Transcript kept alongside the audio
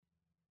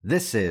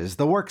This is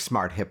the Work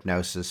Smart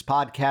Hypnosis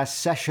Podcast,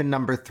 session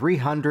number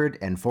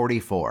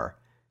 344.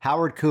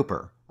 Howard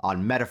Cooper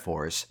on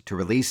metaphors to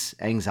release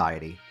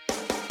anxiety.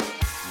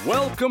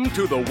 Welcome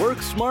to the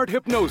Work Smart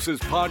Hypnosis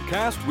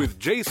Podcast with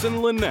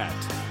Jason Linett,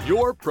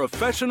 your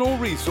professional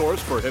resource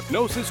for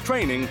hypnosis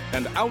training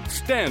and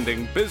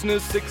outstanding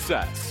business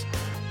success.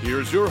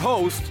 Here's your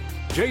host,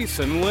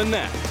 Jason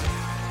Linett.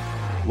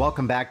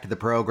 Welcome back to the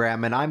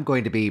program, and I'm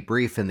going to be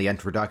brief in the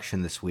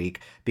introduction this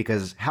week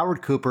because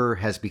Howard Cooper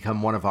has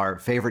become one of our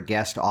favorite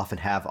guests to often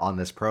have on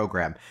this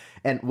program.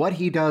 And what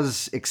he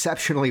does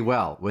exceptionally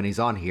well when he's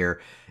on here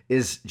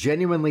is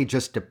genuinely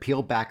just to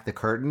peel back the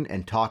curtain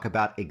and talk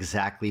about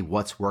exactly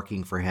what's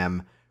working for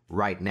him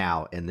right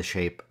now in the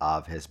shape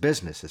of his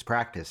business, his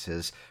practice,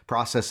 his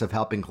process of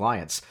helping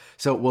clients.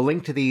 So we'll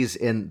link to these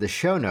in the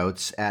show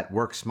notes at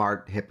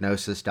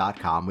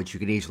worksmarthypnosis.com, which you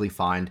can easily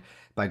find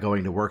by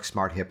going to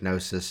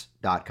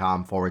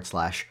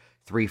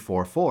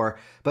worksmarthypnosis.com/344.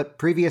 But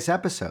previous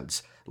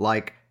episodes,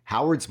 like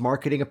Howard's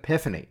Marketing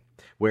Epiphany,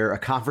 where a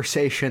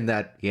conversation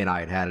that he and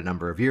I had a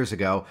number of years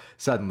ago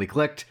suddenly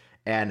clicked,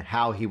 and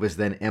how he was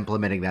then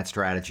implementing that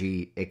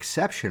strategy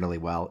exceptionally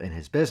well in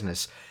his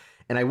business.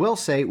 And I will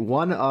say,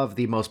 one of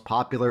the most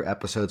popular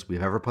episodes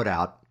we've ever put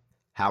out,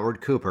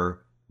 Howard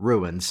Cooper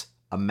ruins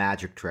a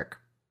magic trick.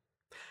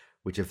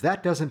 Which, if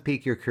that doesn't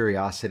pique your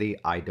curiosity,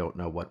 I don't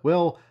know what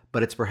will,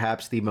 but it's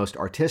perhaps the most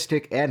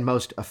artistic and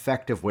most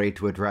effective way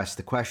to address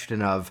the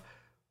question of,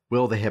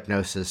 will the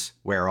hypnosis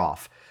wear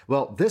off?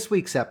 Well, this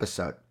week's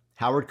episode,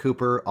 Howard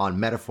Cooper on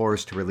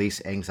metaphors to release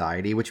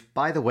anxiety, which,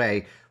 by the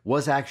way,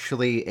 was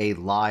actually a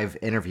live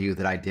interview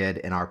that I did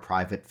in our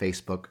private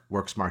Facebook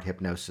Work Smart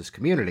Hypnosis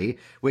community,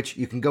 which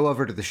you can go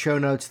over to the show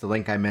notes, the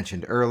link I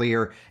mentioned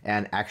earlier,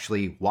 and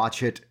actually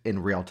watch it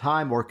in real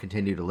time or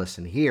continue to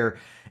listen here.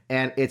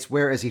 And it's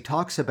where, as he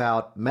talks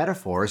about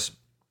metaphors,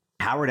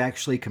 Howard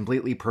actually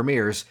completely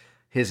premieres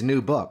his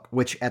new book,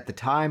 which at the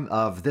time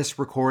of this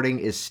recording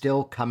is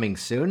still coming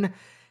soon.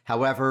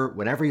 However,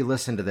 whenever you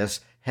listen to this,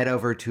 head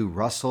over to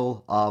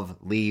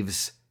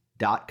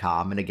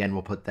russellofleaves.com. And again,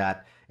 we'll put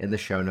that in the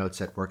show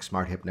notes at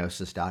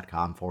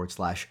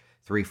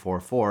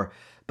worksmarthypnosis.com/344.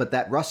 But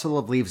that Russell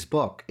of Leaves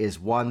book is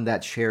one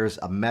that shares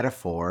a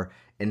metaphor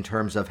in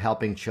terms of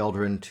helping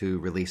children to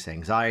release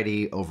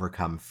anxiety,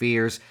 overcome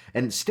fears.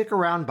 And stick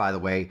around, by the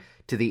way,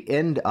 to the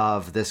end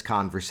of this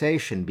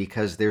conversation,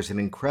 because there's an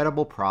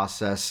incredible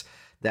process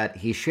that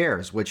he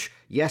shares, which,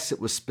 yes,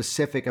 it was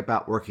specific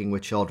about working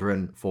with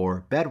children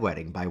for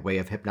bedwetting by way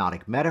of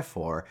hypnotic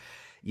metaphor,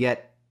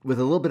 yet with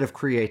a little bit of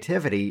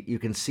creativity, you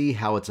can see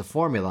how it's a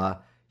formula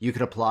you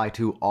could apply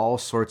to all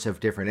sorts of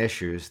different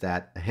issues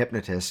that a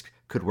hypnotist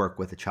could work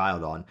with a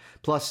child on.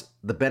 Plus,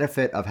 the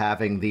benefit of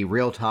having the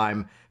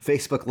real-time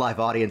Facebook Live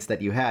audience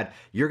that you had,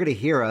 you're going to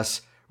hear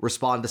us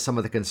respond to some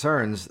of the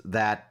concerns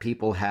that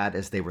people had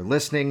as they were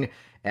listening,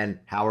 and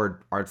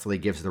Howard artfully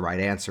gives the right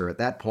answer at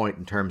that point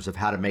in terms of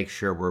how to make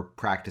sure we're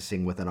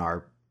practicing within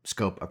our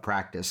scope of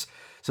practice.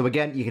 So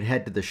again, you can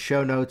head to the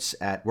show notes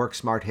at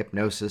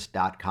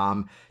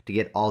worksmarthypnosis.com to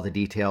get all the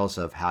details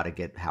of how to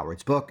get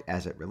Howard's book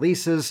as it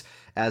releases,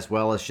 as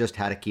well as just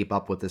how to keep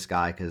up with this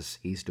guy because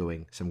he's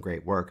doing some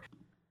great work.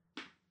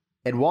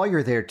 And while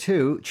you're there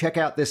too, check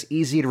out this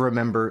easy to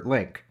remember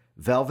link,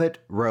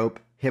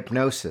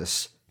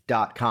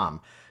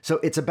 velvetropehypnosis.com. So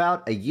it's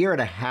about a year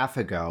and a half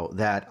ago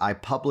that I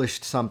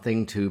published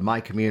something to my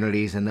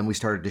communities, and then we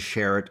started to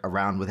share it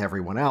around with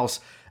everyone else,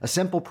 a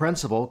simple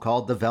principle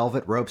called the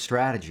Velvet Rope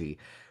Strategy,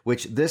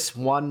 which this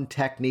one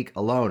technique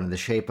alone in the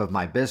shape of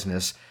my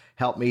business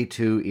helped me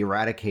to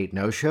eradicate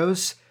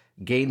no-shows,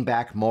 gain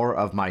back more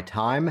of my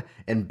time,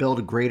 and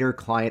build greater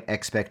client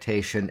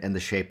expectation in the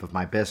shape of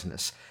my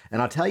business.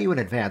 And I'll tell you in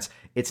advance,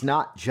 it's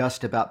not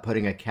just about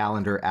putting a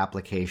calendar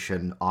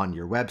application on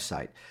your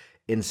website.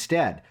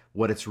 Instead,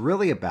 what it's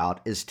really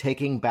about is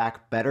taking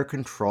back better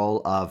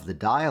control of the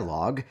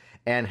dialogue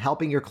and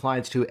helping your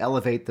clients to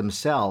elevate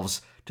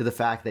themselves to the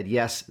fact that,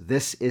 yes,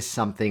 this is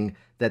something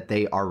that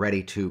they are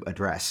ready to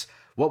address.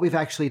 What we've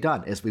actually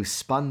done is we've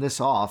spun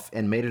this off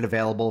and made it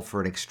available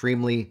for an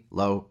extremely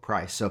low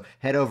price. So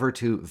head over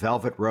to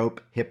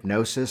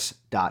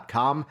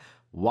velvetropehypnosis.com,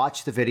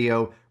 watch the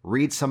video,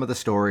 read some of the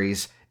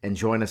stories, and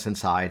join us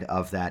inside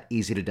of that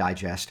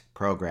easy-to-digest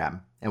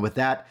program. And with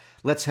that,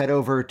 let's head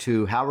over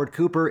to Howard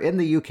Cooper in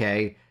the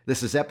UK.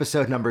 This is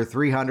episode number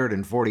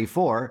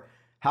 344,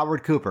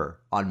 Howard Cooper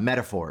on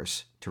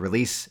metaphors to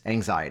release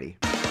anxiety.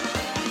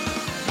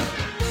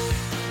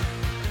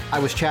 I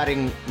was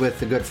chatting with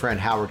the good friend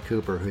Howard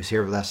Cooper, who's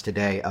here with us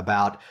today,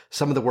 about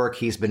some of the work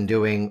he's been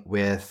doing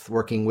with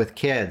working with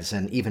kids,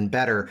 and even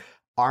better,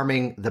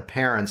 arming the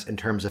parents in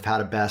terms of how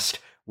to best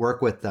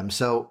work with them.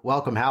 So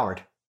welcome,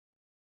 Howard.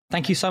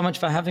 Thank you so much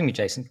for having me,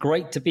 Jason.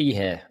 Great to be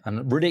here.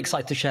 I'm really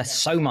excited to share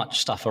so much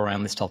stuff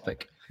around this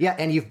topic. Yeah,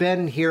 and you've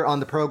been here on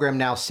the program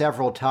now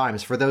several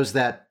times. For those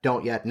that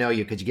don't yet know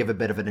you, could you give a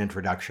bit of an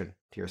introduction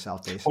to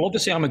yourself, please? Well,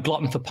 obviously, I'm a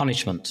glutton for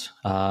punishment,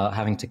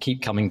 having to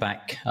keep coming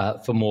back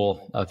for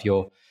more of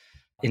your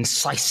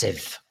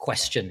incisive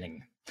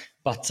questioning.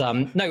 But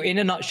no, in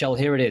a nutshell,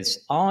 here it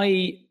is.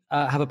 I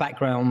have a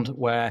background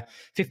where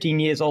 15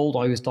 years old,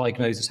 I was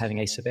diagnosed as having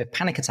a severe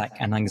panic attack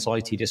and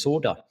anxiety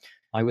disorder.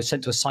 I was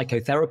sent to a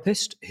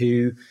psychotherapist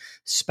who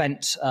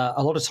spent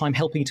a lot of time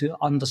helping to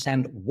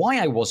understand why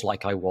I was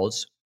like I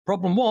was.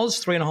 Problem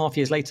was, 3.5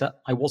 years later,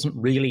 I wasn't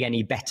really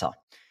any better.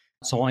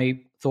 So I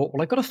thought,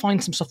 well, I've got to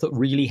find some stuff that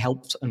really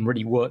helps and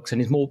really works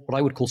and is more what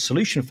I would call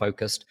solution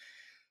focused.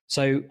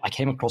 So I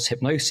came across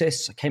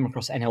hypnosis, I came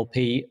across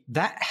NLP.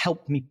 That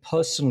helped me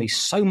personally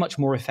so much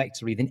more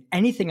effectively than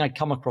anything I'd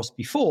come across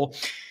before.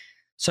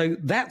 So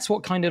that's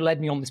what kind of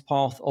led me on this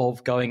path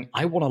of going,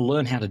 I want to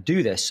learn how to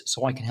do this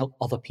so I can help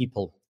other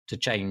people to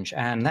change.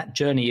 And that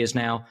journey is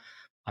now,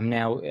 I'm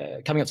now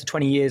coming up to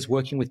 20 years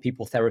working with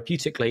people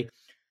therapeutically.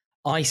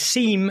 I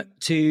seem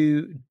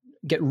to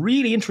get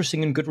really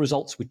interesting and good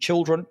results with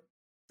children,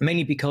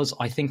 mainly because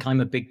I think I'm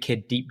a big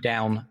kid deep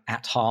down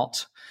at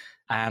heart.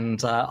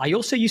 And I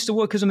also used to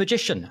work as a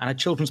magician and a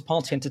children's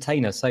party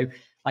entertainer. So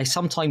I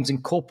sometimes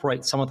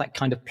incorporate some of that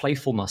kind of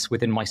playfulness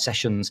within my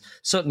sessions,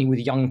 certainly with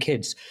young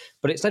kids.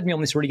 But it's led me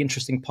on this really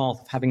interesting path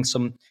of having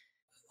some,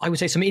 I would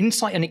say, some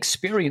insight and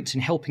experience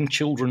in helping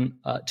children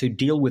to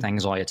deal with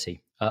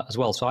anxiety as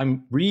well. So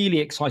I'm really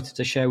excited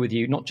to share with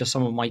you not just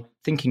some of my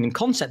thinking and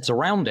concepts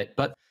around it,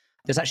 but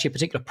there's actually a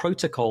particular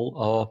protocol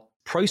or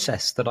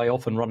process that I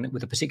often run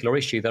with a particular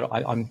issue that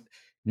I'm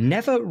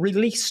never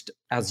released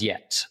as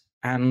yet.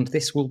 And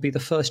this will be the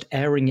first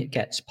airing it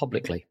gets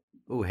publicly.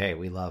 Oh, hey,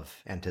 we love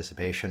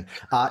anticipation.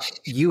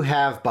 You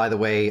have, by the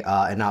way,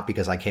 and not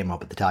because I came up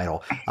with the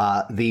title,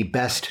 the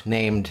best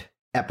named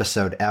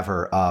episode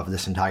ever of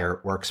this entire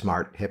Work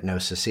Smart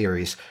Hypnosis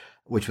series,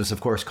 which was,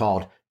 of course,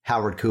 called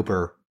Howard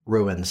Cooper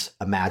Ruins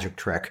a Magic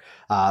Trick.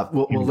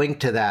 We'll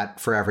link to that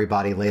for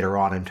everybody later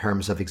on in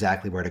terms of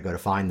exactly where to go to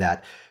find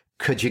that.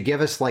 Could you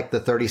give us like the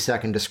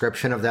 30-second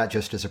description of that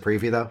just as a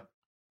preview, though?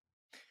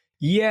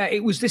 Yeah,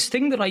 it was this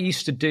thing that I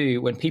used to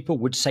do when people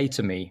would say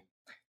to me,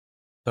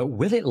 but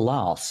will it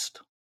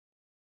last?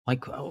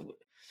 Like,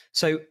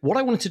 so what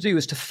I wanted to do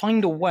is to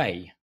find a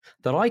way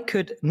that I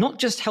could not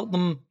just help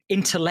them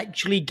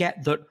intellectually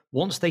get that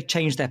once they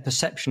change their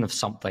perception of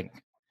something,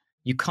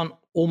 you can't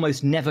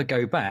almost never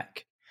go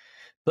back,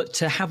 but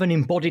to have an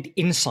embodied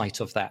insight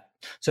of that.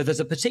 So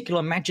there's a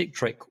particular magic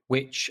trick,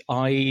 which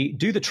I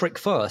do the trick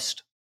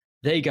first.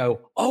 They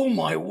go, oh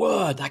my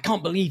word, I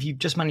can't believe you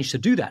just managed to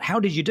do that. How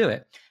did you do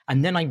it?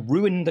 And then I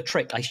ruin the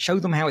trick. I show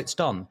them how it's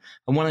done.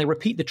 And when I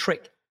repeat the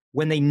trick,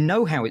 when they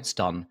know how it's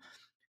done,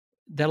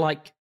 they're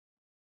like,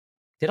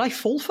 did I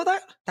fall for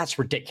that? That's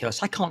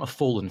ridiculous. I can't have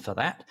fallen for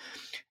that.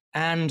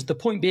 And the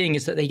point being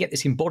is that they get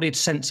this embodied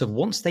sense of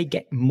once they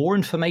get more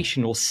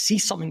information or see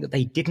something that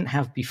they didn't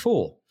have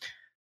before,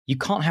 you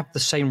can't have the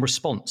same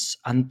response.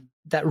 And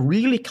that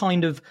really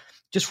kind of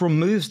just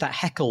removes that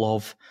heckle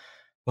of,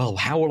 well,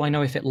 how will I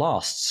know if it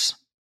lasts?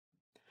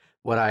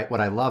 What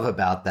I love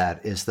about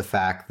that is the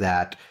fact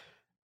that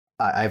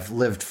I've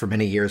lived for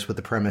many years with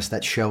the premise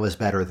that show is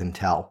better than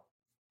tell.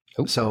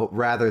 Oh. So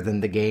rather than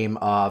the game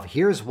of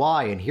here's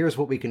why and here's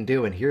what we can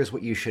do and here's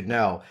what you should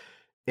know,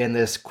 in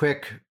this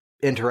quick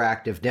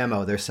interactive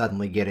demo, they're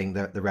suddenly getting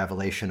the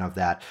revelation of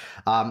that.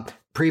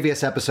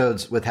 Previous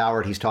episodes with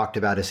Howard, he's talked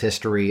about his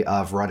history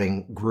of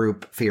running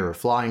group fear of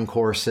flying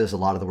courses, a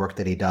lot of the work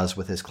that he does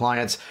with his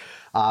clients.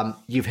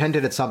 You've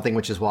hinted at something,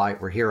 which is why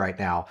we're here right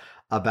now,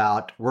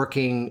 about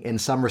working in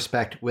some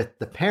respect with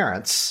the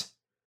parents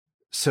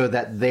so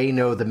that they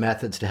know the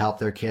methods to help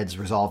their kids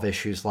resolve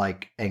issues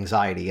like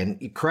anxiety.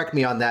 And correct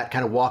me on that,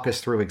 kind of walk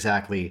us through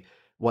exactly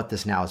what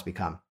this now has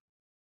become.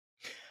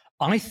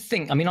 I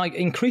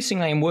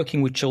increasingly am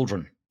working with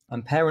children,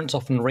 and parents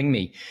often ring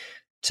me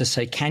to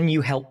say, can you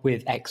help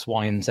with X,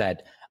 Y, and Z?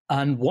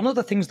 And one of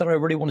the things that I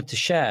really wanted to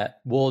share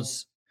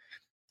was,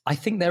 I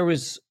think there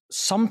is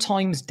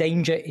sometimes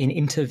danger in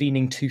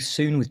intervening too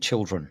soon with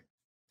children,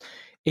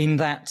 in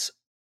that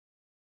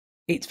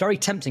it's very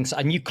tempting. So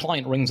a new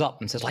client rings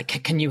up and says, like,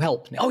 can you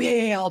help? Oh,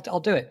 yeah, I'll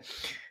do it.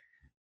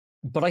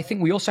 But I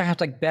think we also have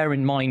to bear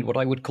in mind what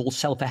I would call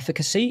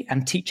self-efficacy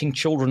and teaching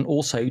children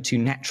also to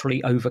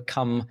naturally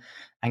overcome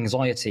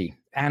anxiety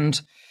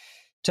and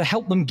to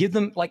help them, give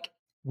them, like,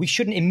 we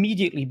shouldn't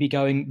immediately be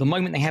going, the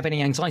moment they have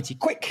any anxiety,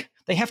 quick,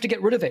 they have to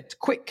get rid of it,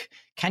 quick.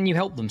 Can you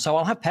help them? So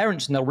I'll have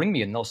parents and they'll ring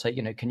me and they'll say,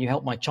 can you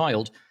help my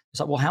child? It's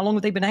like, well, how long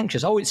have they been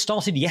anxious? Oh, it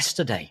started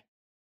yesterday.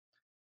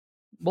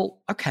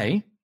 Well,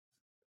 okay.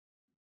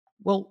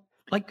 Well,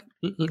 like,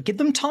 give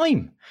them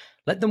time.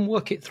 Let them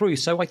work it through.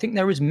 So I think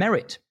there is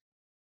merit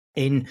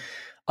in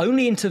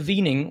only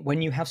intervening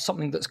when you have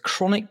something that's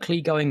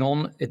chronically going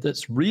on,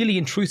 that's really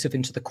intrusive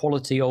into the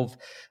quality of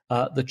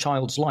the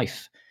child's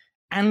life.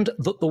 And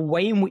that the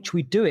way in which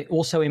we do it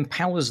also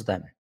empowers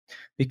them.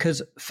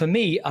 Because for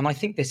me, and I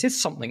think this is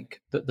something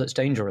that's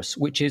dangerous,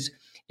 which is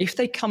if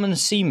they come and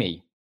see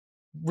me,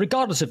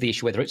 regardless of the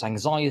issue, whether it's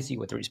anxiety,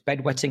 whether it's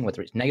bedwetting,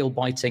 whether it's nail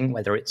biting,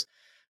 whether it's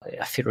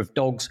a fear of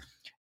dogs,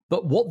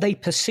 but what they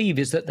perceive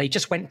is that they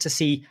just went to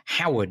see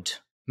Howard,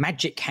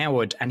 Magic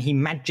Howard, and he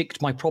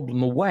magicked my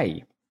problem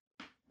away.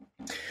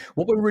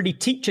 What we're really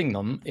teaching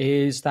them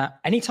is that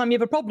anytime you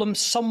have a problem,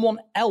 someone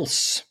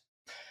else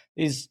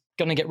is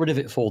going to get rid of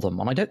it for them.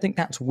 And I don't think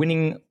that's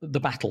winning the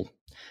battle.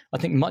 I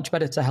think much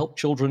better to help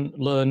children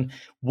learn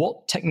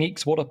what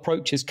techniques, what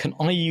approaches can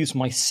I use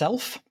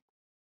myself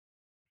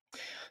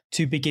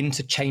to begin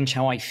to change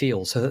how I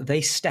feel, so that they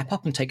step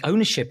up and take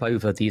ownership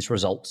over these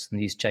results and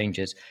these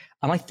changes.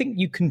 And I think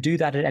you can do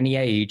that at any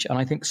age. And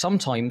I think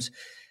sometimes,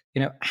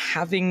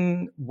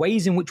 having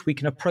ways in which we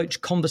can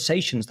approach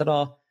conversations that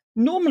are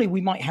normally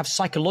we might have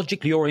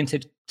psychologically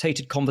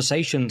orientated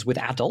conversations with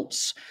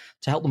adults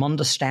to help them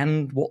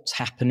understand what's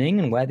happening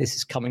and where this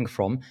is coming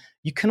from.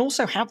 You can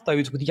also have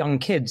those with young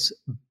kids,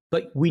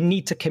 but we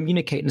need to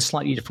communicate in a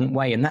slightly different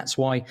way. And that's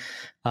why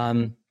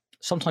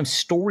sometimes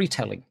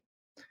storytelling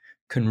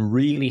can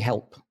really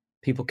help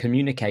people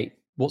communicate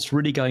what's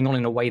really going on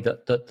in a way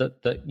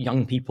that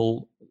young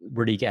people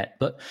really get.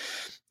 But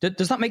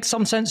does that make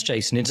some sense,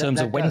 Jason, in terms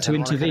of when to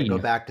intervene? I want to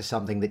go back to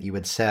something that you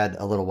had said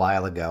a little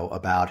while ago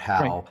about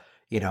how,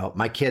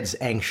 my kid's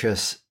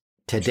anxious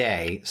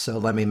today, so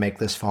let me make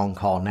this phone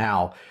call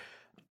now.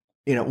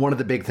 One of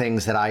the big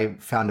things that I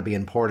found to be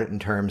important in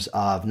terms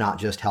of not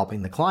just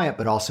helping the client,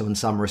 but also in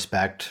some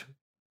respect,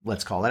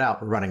 let's call it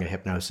out, we're running a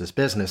hypnosis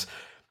business,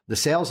 the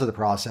sales of the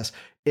process,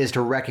 is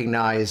to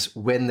recognize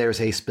when there's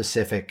a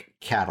specific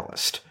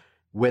catalyst,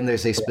 when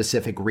there's a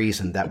specific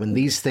reason that when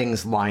these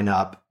things line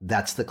up,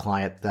 that's the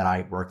client that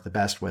I work the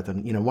best with.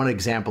 And, one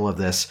example of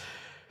this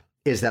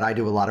is that I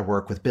do a lot of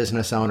work with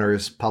business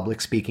owners, public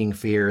speaking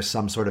fears,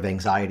 some sort of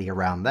anxiety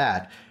around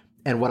that.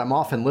 And what I'm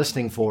often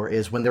listening for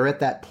is when they're at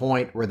that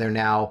point where they're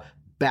now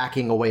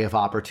backing away of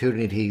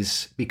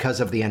opportunities because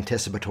of the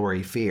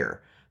anticipatory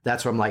fear.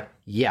 That's where I'm like,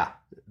 yeah,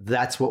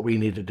 that's what we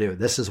need to do.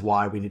 This is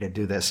why we need to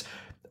do this.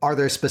 Are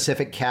there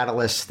specific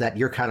catalysts that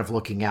you're kind of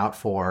looking out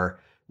for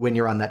when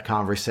you're on that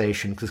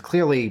conversation? Because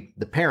clearly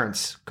the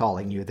parent's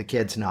calling you, the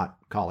kid's not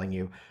calling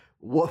you.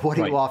 What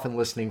are you often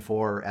listening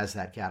for as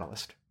that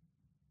catalyst?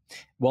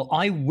 Well,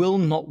 I will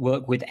not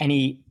work with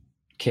any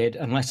kid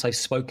unless I've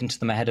spoken to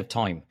them ahead of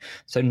time.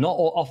 So not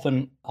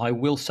often I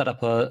will set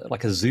up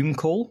a Zoom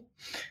call,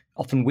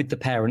 often with the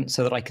parent,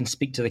 so that I can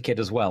speak to the kid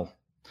as well.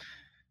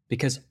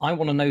 Because I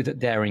want to know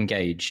that they're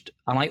engaged.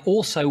 And I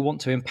also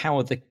want to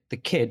empower the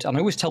kid. And I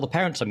always tell the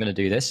parents I'm going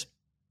to do this,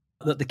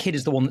 that the kid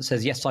is the one that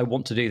says, yes, I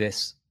want to do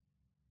this.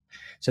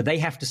 So they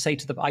have to say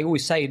to them, I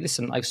always say,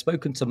 listen, I've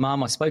spoken to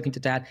mom, I've spoken to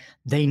dad.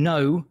 They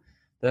know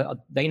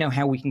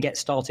how we can get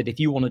started if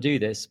you want to do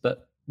this,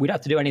 but we don't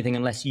have to do anything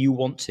unless you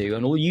want to.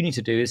 And all you need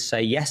to do is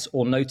say yes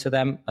or no to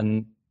them.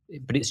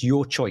 But it's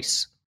your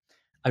choice.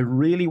 I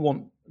really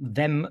want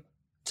them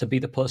to be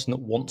the person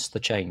that wants the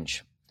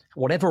change,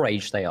 whatever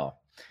age they are.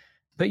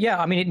 But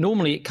yeah, I mean,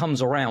 normally it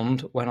comes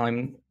around when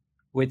I'm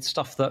with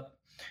stuff that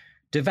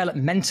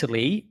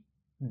developmentally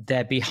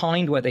they're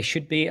behind where they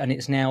should be, and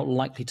it's now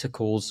likely to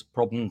cause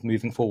problems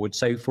moving forward.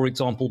 So, for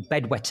example,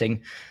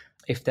 bedwetting,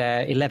 if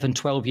they're 11,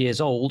 12 years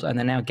old and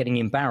they're now getting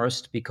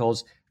embarrassed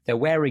because they're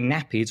wearing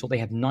nappies or they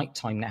have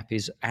nighttime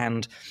nappies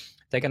and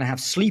they're going to have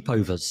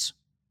sleepovers.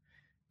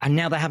 And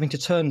now they're having to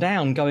turn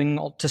down going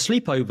to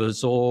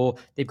sleepovers, or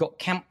they've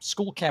got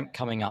school camp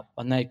coming up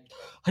and I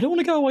don't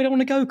want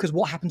to go because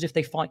what happens if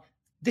they fight?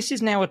 This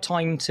is now a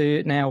time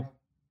to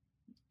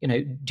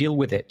deal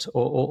with it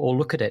or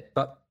look at it.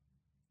 But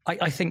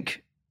I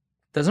think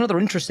there's another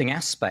interesting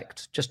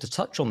aspect just to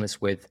touch on this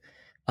with.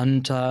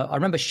 And I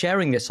remember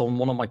sharing this on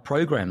one of my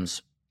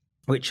programs,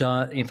 which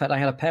in fact, I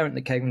had a parent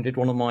that came and did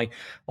one of my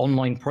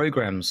online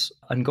programs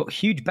and got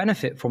huge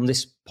benefit from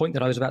this point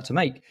that I was about to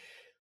make,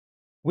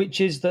 which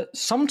is that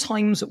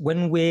sometimes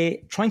when we're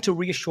trying to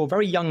reassure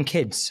very young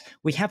kids,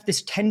 we have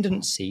this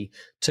tendency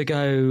to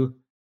go,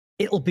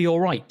 it'll be all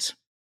right.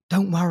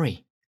 Don't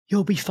worry.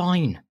 You'll be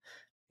fine.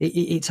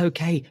 It's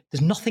okay.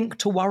 There's nothing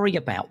to worry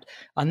about.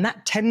 And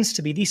that tends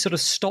to be these sort of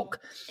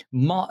stock,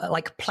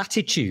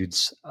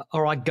 platitudes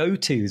are our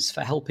go-tos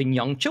for helping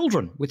young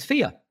children with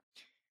fear.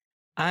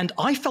 And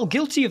I felt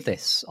guilty of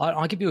this.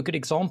 I'll give you a good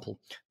example.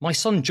 My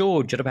son,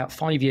 George, at about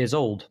 5 years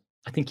old,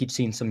 I think he'd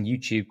seen some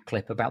YouTube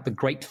clip about the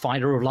Great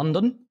Fire of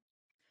London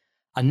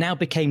and now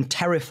became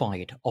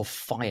terrified of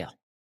fire.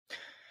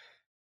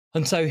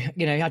 And so,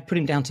 I'd put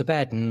him down to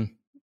bed and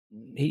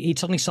he'd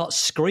suddenly start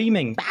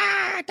screaming,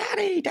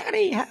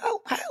 Daddy,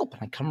 help. And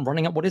I come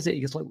running up. What is it?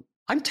 He goes like,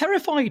 I'm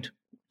terrified.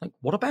 Like,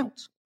 what about?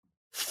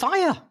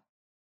 Fire.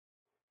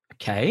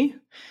 Okay.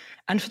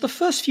 And for the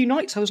first few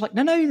nights, I was like,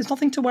 no, there's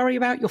nothing to worry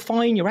about. You're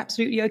fine. You're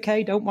absolutely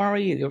okay. Don't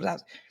worry.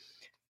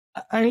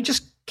 And it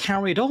just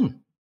carried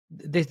on.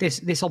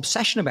 This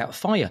obsession about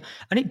fire.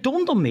 And it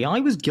dawned on me, I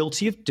was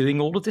guilty of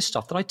doing all of this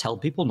stuff that I tell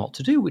people not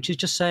to do, which is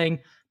just saying,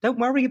 don't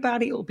worry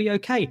about it. It'll be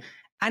okay.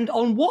 And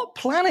on what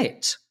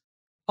planet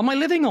am I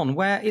living on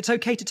where it's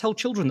okay to tell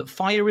children that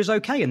fire is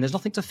okay and there's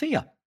nothing to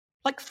fear?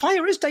 Like,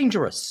 fire is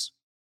dangerous.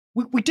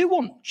 We do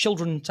want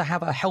children to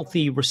have a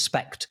healthy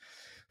respect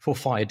for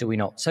fire, do we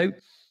not? So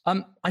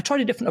I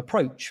tried a different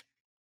approach,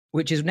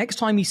 which is next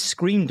time he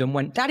screamed and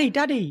went,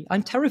 Daddy,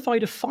 I'm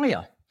terrified of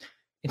fire.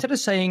 Instead of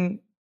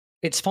saying,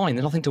 it's fine,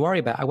 there's nothing to worry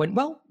about, I went,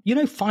 well,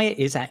 fire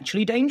is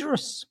actually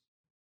dangerous.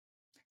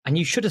 And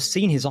you should have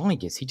seen his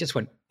eyes. He just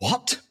went,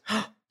 what?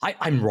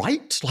 I'm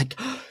right? Like,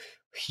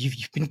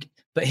 you've been,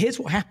 but here's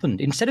what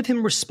happened. Instead of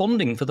him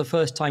responding for the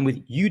first time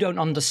with, you don't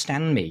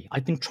understand me,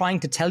 I've been trying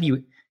to tell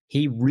you,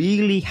 I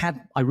really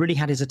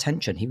had his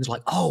attention. He was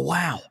like, oh,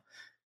 wow,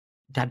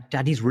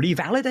 Daddy's really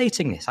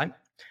validating this.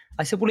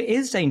 I said, well, it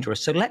is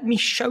dangerous. So let me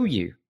show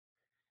you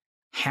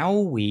how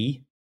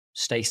we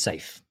stay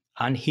safe.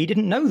 And he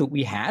didn't know that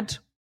we had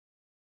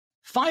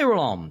fire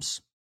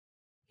alarms.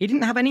 He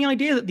didn't have any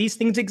idea that these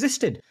things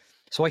existed.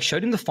 So I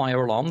showed him the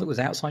fire alarm that was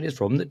outside his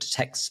room that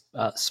detects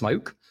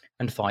smoke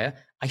and fire.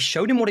 I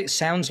showed him what it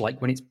sounds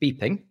like when it's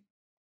beeping.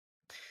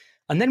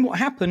 And then what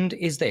happened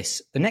is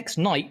this. The next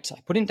night,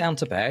 I put him down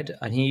to bed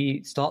and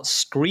he starts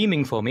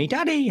screaming for me,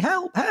 Daddy,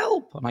 help,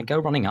 help. And I go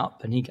running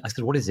up and I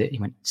said, what is it? He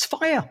went, it's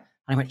fire. And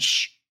I went,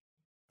 shh,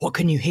 what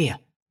can you hear?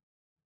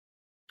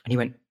 And he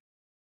went,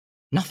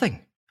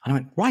 nothing. And I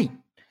went, right,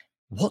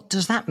 what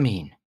does that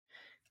mean?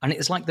 And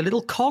it's like the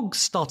little cogs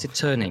started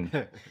turning.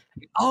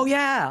 Oh,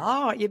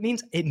 yeah. It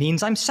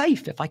means I'm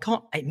safe. If I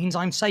can't, it means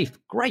I'm safe.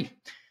 Great.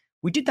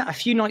 We did that a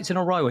few nights in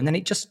a row and then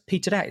it just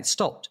petered out. It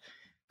stopped.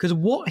 Because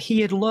what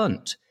he had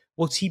learnt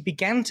was he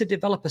began to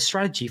develop a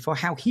strategy for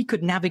how he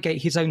could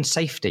navigate his own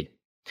safety.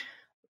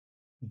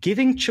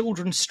 Giving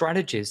children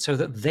strategies so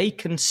that they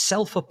can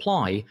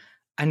self-apply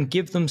and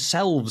give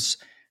themselves,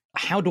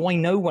 how do I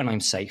know when I'm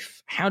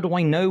safe? How do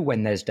I know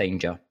when there's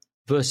danger?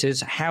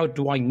 Versus how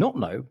do I not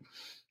know?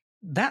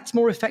 That's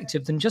more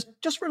effective than just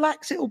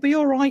relax, it'll be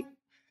all right.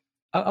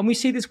 And we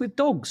see this with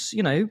dogs,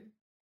 oh,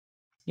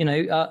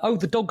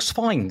 the dog's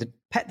fine,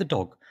 pet the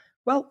dog.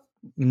 Well,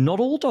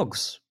 not all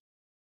dogs.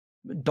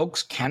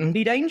 Dogs can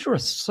be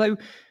dangerous. So,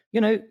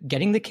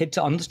 getting the kid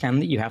to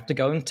understand that you have to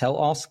go and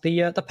ask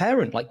the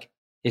parent, like,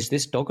 is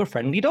this dog a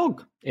friendly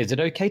dog? Is it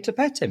okay to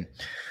pet him?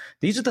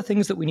 These are the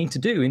things that we need to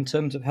do in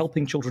terms of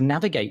helping children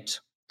navigate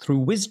through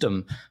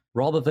wisdom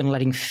rather than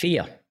letting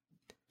fear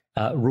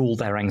rule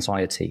their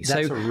anxiety.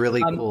 That's a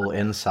really cool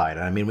insight.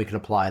 I mean, we can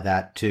apply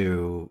that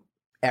to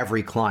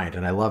every client.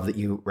 And I love that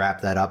you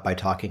wrap that up by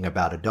talking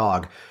about a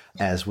dog.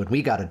 As when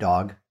we got a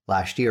dog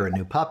last year, a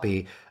new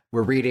puppy,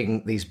 we're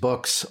reading these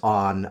books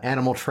on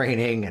animal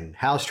training and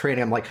house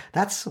training. I'm like,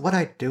 that's what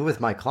I do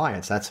with my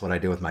clients. That's what I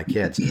do with my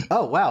kids.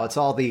 Oh, wow. It's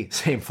all the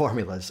same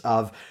formulas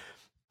of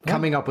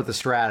coming up with a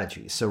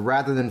strategy. So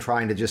rather than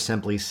trying to just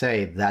simply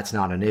say, that's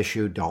not an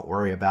issue, don't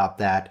worry about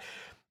that,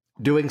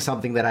 doing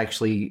something that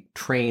actually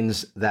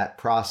trains that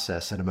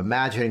process. And I'm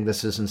imagining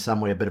this is in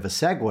some way a bit of a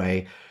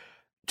segue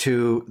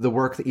to the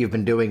work that you've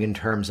been doing in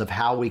terms of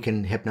how we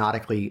can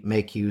hypnotically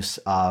make use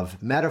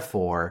of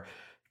metaphor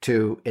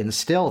to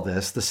instill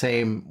this, the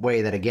same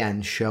way that,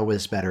 again, show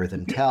is better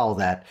than tell,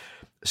 that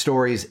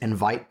stories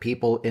invite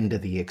people into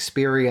the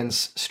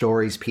experience.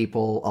 Stories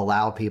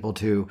allow people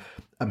to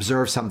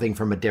observe something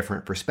from a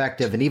different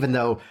perspective. And even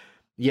though,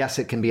 yes,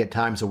 it can be at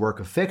times a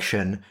work of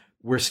fiction,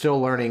 we're still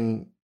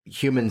learning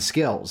human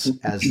skills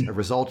as a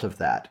result of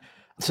that.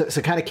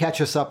 So kind of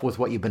catch us up with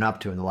what you've been up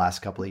to in the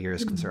last couple of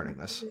years concerning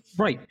this.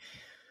 Right.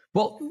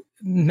 Well,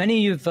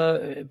 many of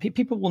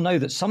people will know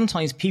that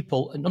sometimes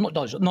people,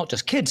 not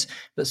just kids,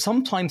 but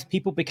sometimes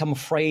people become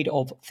afraid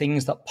of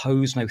things that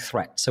pose no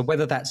threat. So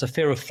whether that's a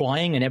fear of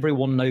flying, and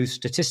everyone knows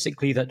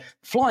statistically that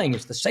flying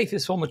is the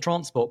safest form of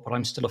transport, but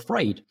I'm still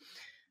afraid.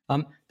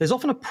 There's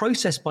often a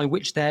process by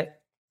which they're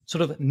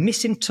sort of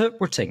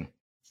misinterpreting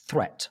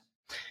threat.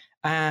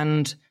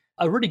 And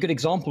a really good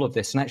example of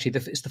this, and actually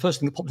it's the first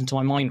thing that popped into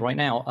my mind right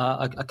now,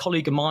 a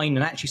colleague of mine,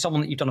 and actually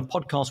someone that you've done a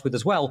podcast with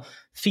as well,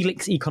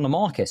 Felix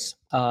Economarkis,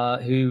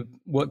 who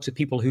works with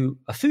people who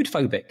are food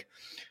phobic.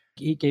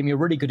 He gave me a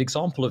really good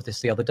example of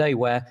this the other day,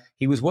 where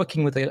he was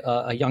working with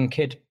a young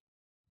kid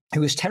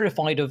who was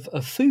terrified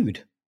of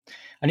food.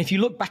 And if you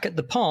look back at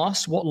the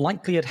past, what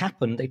likely had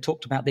happened, they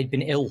talked about they'd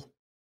been ill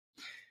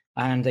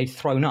and they'd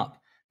thrown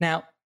up.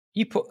 Now,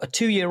 you put a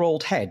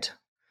 2-year-old head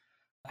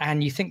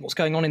and you think what's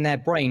going on in their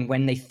brain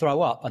when they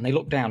throw up and they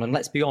look down, and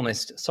let's be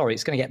honest, sorry,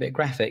 it's going to get a bit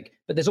graphic,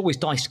 but there's always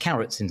diced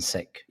carrots in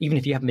sick, even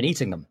if you haven't been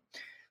eating them.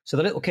 So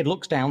the little kid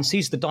looks down,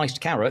 sees the diced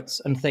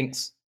carrots and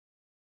thinks,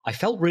 I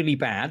felt really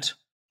bad.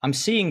 I'm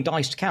seeing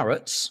diced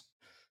carrots.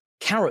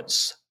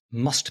 Carrots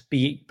must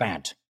be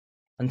bad.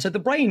 And so the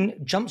brain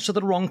jumps to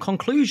the wrong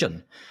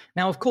conclusion.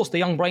 Now, of course, the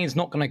young brain's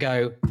not going to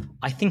go,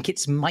 I think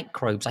it's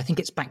microbes. I think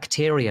it's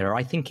bacteria.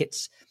 I think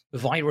it's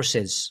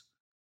viruses.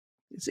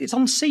 It's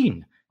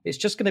unseen. It's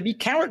just going to be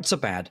carrots are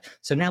bad.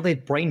 So now their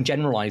brain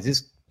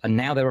generalizes, and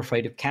now they're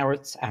afraid of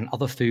carrots and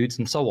other foods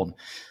and so on.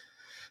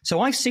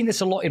 So I've seen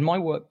this a lot in my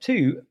work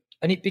too.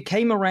 And it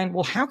became around,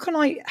 well, how can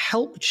I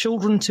help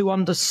children to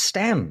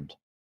understand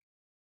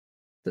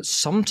that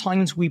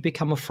sometimes we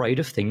become afraid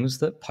of things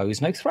that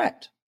pose no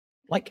threat?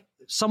 Like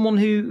someone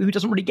who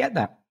doesn't really get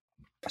that.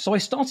 So I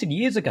started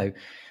years ago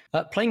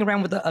playing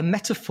around with a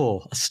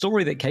metaphor, a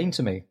story that came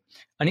to me.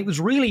 And it was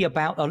really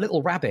about a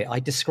little rabbit. I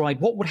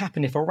described what would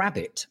happen if a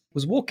rabbit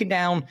was walking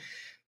down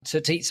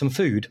to eat some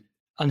food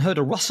and heard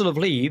a rustle of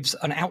leaves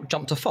and out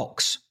jumped a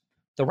fox.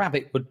 The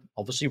rabbit would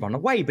obviously run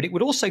away, but it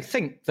would also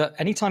think that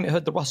anytime it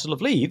heard the rustle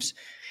of leaves,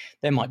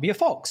 there might be a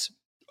fox.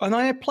 And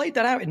I played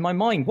that out in my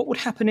mind. What would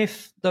happen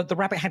if the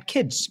rabbit had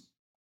kids?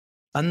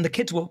 And the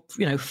kids were,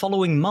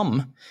 following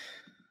mum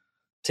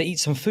to eat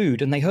some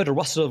food, and they heard a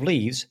rustle of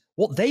leaves.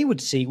 What they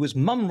would see was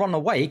mum run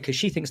away because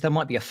she thinks there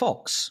might be a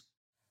fox.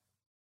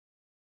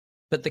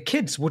 But the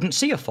kids wouldn't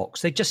see a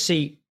fox. They'd just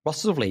see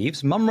rustles of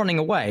leaves, mum running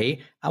away.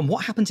 And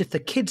what happens if the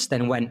kids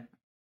then went,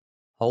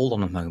 hold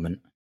on a moment,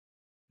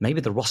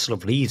 maybe the rustle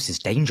of leaves is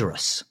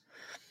dangerous?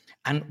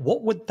 And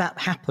what would that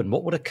happen?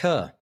 What would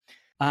occur?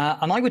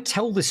 And I would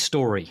tell this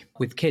story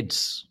with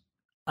kids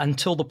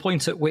until the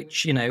point at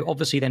which,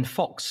 obviously then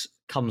fox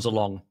comes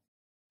along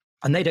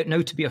and they don't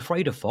know to be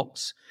afraid of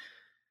fox.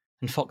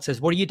 And fox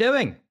says, what are you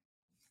doing?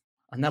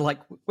 And they're like,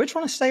 we're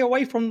trying to stay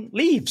away from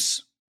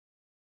leaves.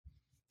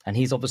 And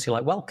he's obviously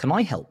like, well, can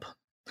I help?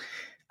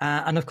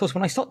 And of course,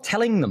 when I start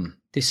telling them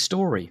this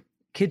story,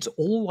 kids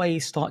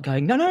always start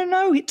going,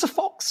 no, it's a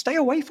fox. Stay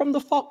away from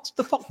the fox.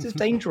 The fox is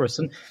dangerous.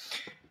 And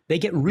they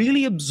get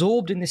really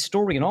absorbed in this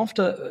story. And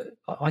after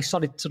I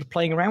started sort of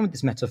playing around with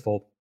this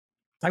metaphor,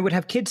 I would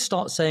have kids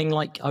start saying,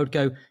 I would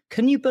go,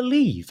 can you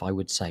believe, I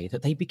would say,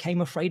 that they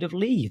became afraid of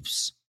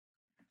leaves?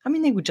 I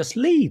mean, they were just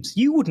leaves.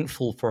 You wouldn't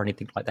fall for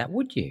anything like that,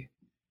 would you?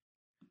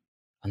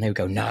 And they would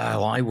go, no,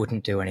 I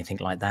wouldn't do anything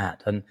like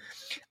that. And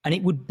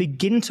it would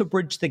begin to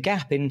bridge the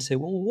gap into,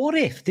 well, what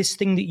if this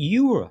thing that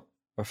you were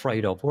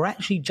afraid of were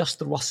actually just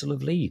the rustle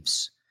of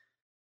leaves?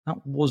 That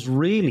was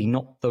really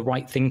not the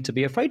right thing to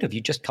be afraid of.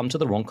 You just come to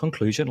the wrong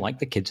conclusion like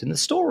the kids in the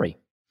story.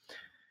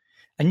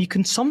 And you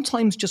can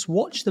sometimes just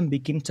watch them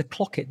begin to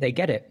clock it. They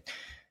get it.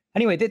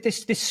 Anyway,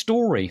 this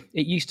story,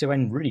 it used to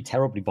end really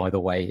terribly, by the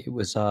way. It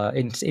was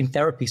in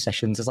therapy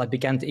sessions as I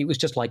began to, it was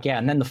just like,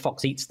 and then the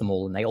fox eats them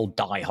all and they all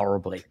die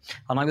horribly.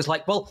 And I was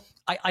like, well,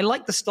 I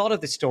like the start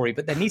of this story,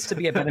 but there needs to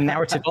be a better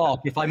narrative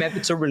arc if I'm ever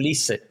to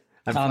release it.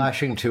 I'm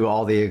flashing to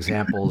all the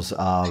examples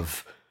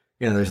of,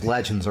 there's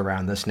legends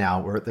around this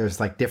now where there's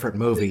like different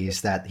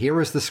movies that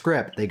here is the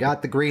script. They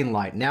got the green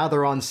light. Now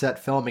they're on set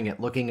filming it,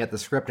 looking at the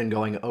script and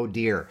going, oh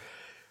dear.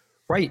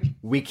 Right.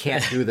 We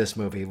can't do this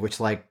movie, which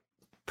like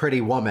Pretty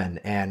Woman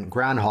and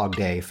Groundhog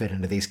Day fit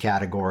into these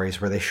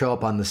categories where they show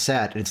up on the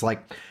set. And it's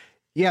like,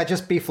 yeah,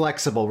 just be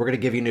flexible. We're going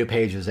to give you new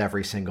pages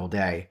every single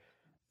day.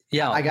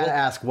 Yeah. I got to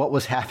ask, what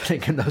was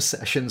happening in those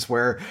sessions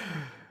where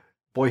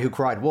Boy Who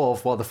Cried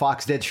Wolf, well, the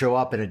fox did show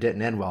up and it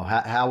didn't end well.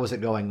 How was it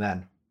going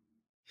then?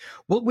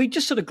 Well, we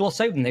just sort of gloss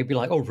over and they'd be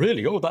like, oh,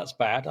 really? Oh, that's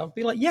bad. I'd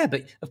be like, yeah,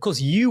 but of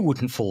course you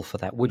wouldn't fall for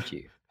that, would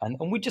you?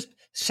 And we just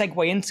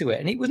segue into it.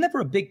 And it was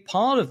never a big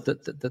part of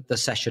the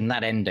session,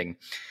 that ending.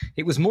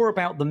 It was more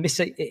about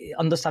the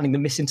understanding the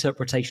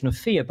misinterpretation of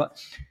fear. But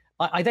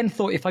I then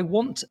thought if I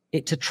want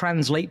it to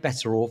translate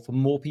better or for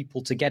more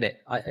people to get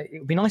it, it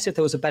would be nice if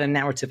there was a better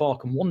narrative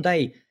arc. And one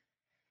day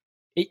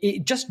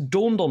it just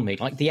dawned on me,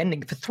 like the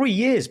ending for 3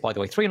 years, by the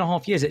way,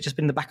 3.5 years, it's just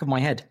been in the back of my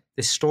head,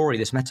 this story,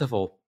 this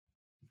metaphor.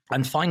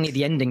 And finally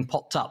the ending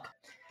popped up.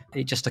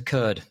 It just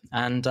occurred.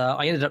 And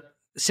I ended up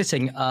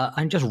sitting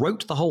and just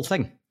wrote the whole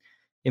thing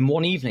in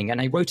one evening,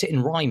 and I wrote it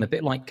in rhyme, a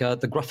bit like the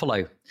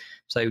Gruffalo.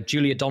 So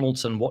Julia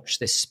Donaldson, watch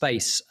this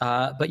space.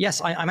 But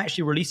yes, I'm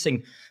actually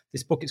releasing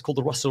this book. It's called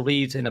The Rustle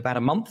Leaves in about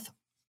a month.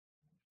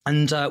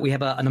 And we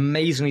have an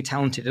amazingly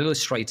talented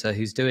illustrator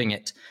who's doing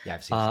it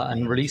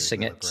and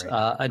releasing it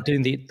and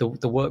doing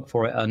the work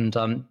for it. And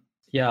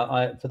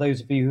for those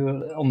of you who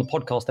are on the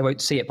podcast, they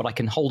won't see it, but I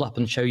can hold up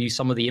and show you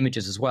some of the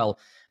images as well.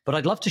 But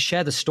I'd love to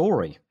share the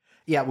story.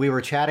 Yeah, we were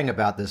chatting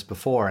about this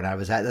before, and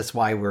that's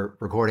why we're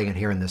recording it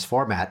here in this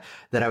format,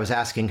 that I was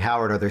asking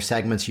Howard, are there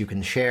segments you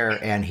can share?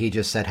 And he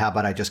just said, how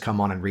about I just come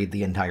on and read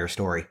the entire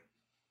story?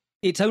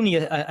 It's only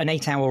an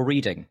 8-hour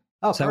reading.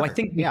 Oh, so perfect. I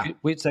think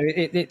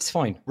it's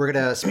fine. We're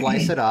going to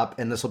splice it up,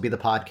 and this will be the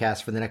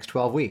podcast for the next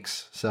 12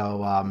 weeks.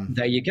 So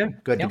there you go.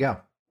 Good to go.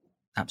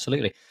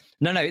 Absolutely.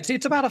 No,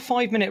 it's about a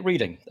 5-minute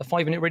reading,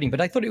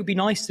 But I thought it would be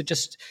nice to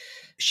just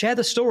share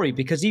the story,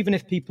 because even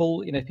if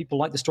people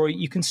like the story,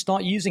 you can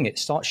start using it,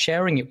 start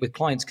sharing it with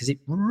clients, because it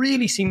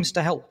really seems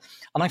to help.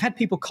 And I've had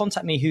people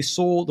contact me who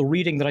saw the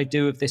reading that I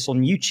do of this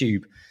on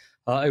YouTube,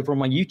 over on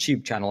my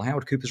YouTube channel,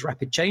 Howard Cooper's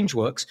Rapid Change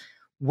Works,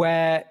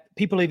 where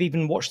people have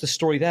even watched the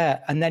story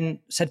there and then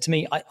said to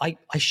me, I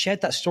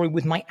shared that story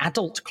with my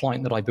adult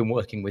client that I've been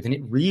working with, and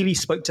it really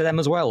spoke to them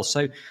as well.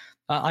 So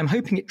I'm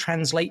hoping it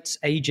translates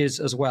ages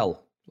as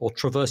well, or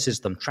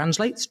traverses them.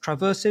 Translates?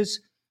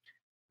 Traverses?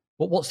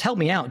 What's help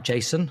me out,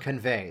 Jason?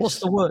 Conveys. What's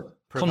the word?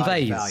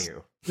 Conveys.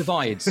 Value.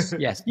 Divides.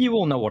 Yes, you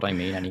all know what I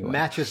mean anyway.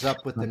 Matches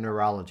up with the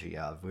neurology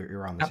of.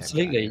 You're on the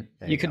Absolutely. Same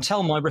track. You can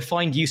tell my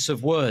refined use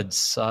of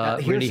words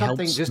here's really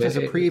something helps. Just as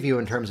a preview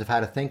in terms of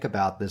how to think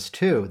about this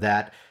too,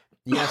 that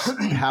yes,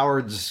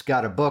 Howard's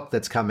got a book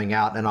that's coming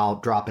out, and I'll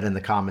drop it in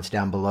the comments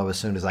down below as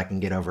soon as I can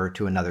get over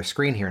to another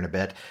screen here in a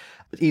bit.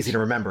 Easy to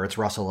remember. It's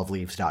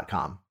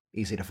rustleofleaves.com.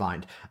 Easy to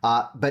find.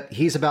 But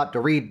he's about to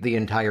read the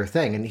entire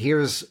thing. And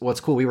here's what's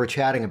cool. We were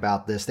chatting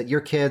about this, that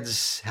your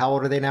kids, how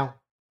old are they now?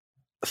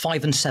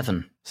 5 and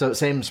 7. So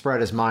same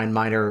spread as mine.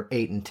 Mine are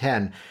 8 and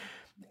 10.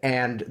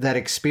 And that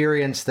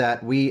experience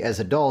that we as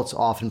adults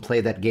often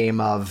play that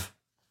game of,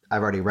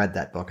 I've already read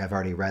that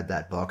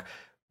book.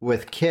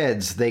 with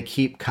kids, they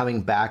keep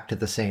coming back to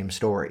the same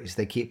stories.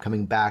 They keep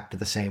coming back to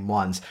the same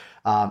ones.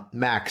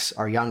 Max,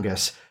 our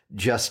youngest,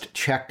 just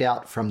checked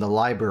out from the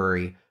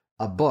library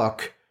a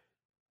book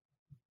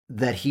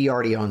that he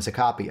already owns a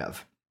copy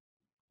of.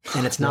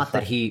 And it's not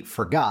that he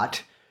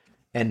forgot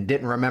and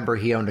didn't remember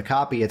he owned a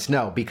copy. It's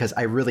no, because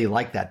I really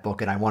like that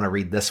book and I want to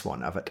read this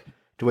one of it.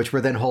 To which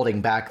we're then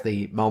holding back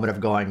the moment of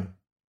going,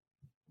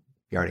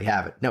 you already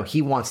have it. No,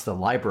 he wants the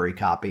library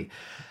copy.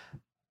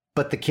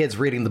 But the kid's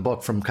reading the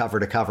book from cover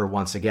to cover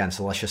once again,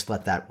 so let's just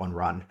let that one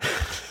run.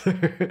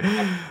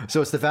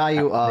 So it's the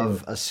value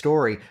of a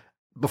story.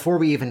 Before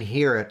we even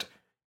hear it,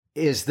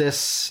 does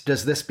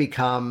this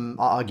become,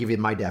 I'll give you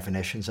my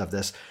definitions of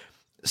this.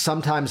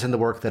 Sometimes in the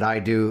work that I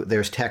do,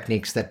 there's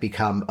techniques that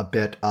become a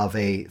bit of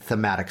a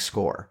thematic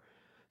score.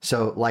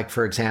 So like,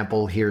 for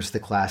example, here's the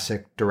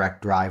classic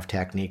direct drive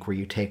technique where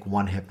you take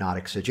one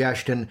hypnotic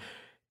suggestion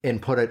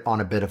and put it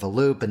on a bit of a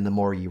loop, and the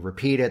more you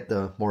repeat it,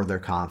 the more their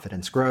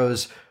confidence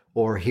grows.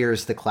 Or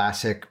here's the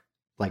classic,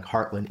 like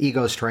Heartland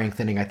ego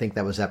strengthening. I think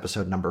that was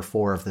episode number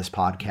 4 of this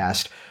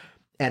podcast.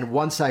 And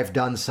once I've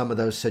done some of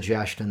those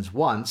suggestions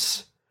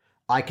once,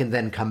 I can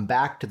then come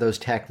back to those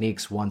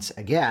techniques once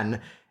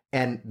again,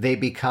 and they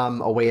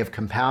become a way of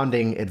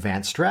compounding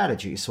advanced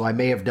strategy. So I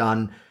may have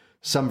done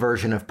some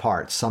version of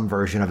parts, some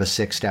version of a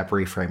 6-step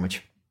reframe,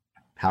 which,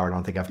 Howard, I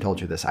don't think I've told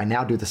you this. I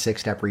now do the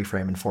 6-step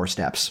reframe in 4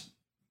 steps.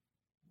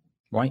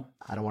 Right.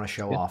 I don't want to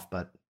show off,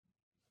 but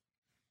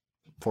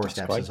 4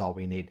 steps is all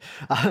we need.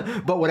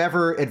 But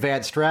whatever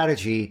advanced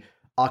strategy,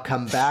 I'll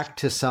come back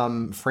to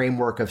some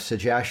framework of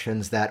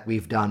suggestions that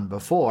we've done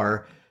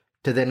before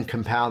to then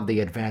compound the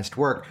advanced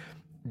work.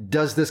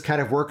 Does this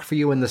kind of work for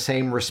you in the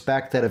same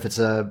respect that if it's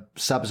a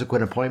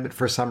subsequent appointment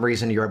for some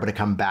reason, you're able to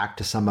come back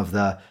to some of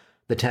the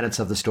tenets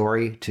of the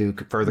story to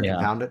further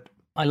compound it?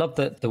 I love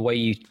the way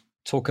you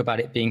talk about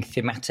it being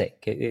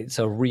thematic. It's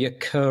a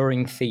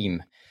reoccurring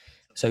theme.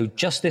 So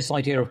just this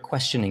idea of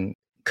questioning,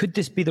 could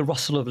this be the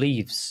rustle of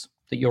leaves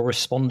that you're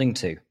responding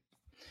to,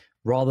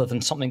 rather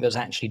than something that's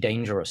actually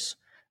dangerous,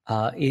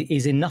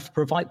 is enough.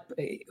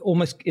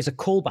 Almost is a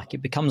callback.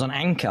 It becomes an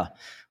anchor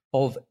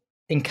of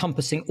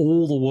encompassing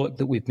all the work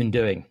that we've been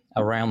doing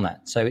around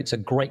that. So it's a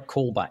great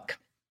callback.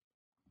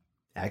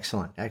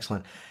 Excellent,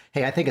 excellent.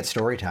 Hey, I think it's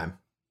story time.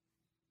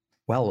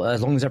 Well,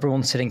 as long as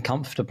everyone's sitting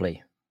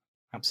comfortably,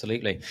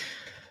 absolutely.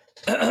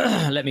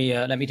 Let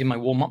me do my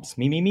warm ups.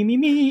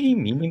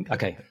 Me.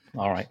 Okay,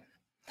 all right,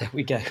 there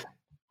we go.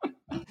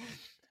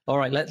 All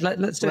right,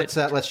 let's do it.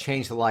 Let's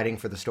change the lighting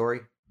for the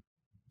story.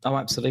 Oh,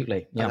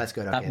 absolutely. Yeah, that's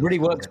good. Okay, that really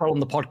works well on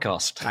the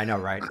podcast. I know,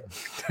 right?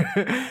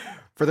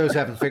 For those who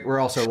haven't figured, we're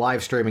also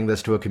live streaming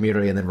this to a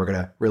community, and then we're going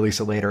to release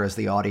it later as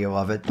the audio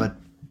of it. But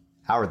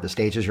Howard, the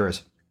stage is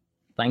yours.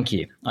 Thank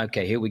you.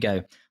 Okay, here we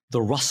go.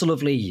 The Rustle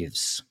of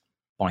Leaves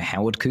by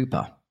Howard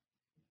Cooper.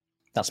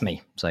 That's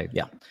me. So,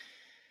 yeah.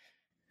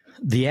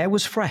 The air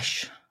was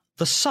fresh.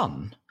 The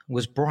sun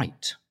was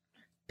bright.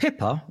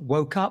 Pippa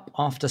woke up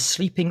after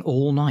sleeping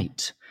all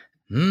night.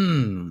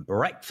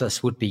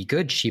 Breakfast would be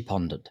good, she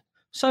pondered.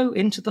 So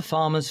into the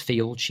farmer's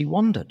field she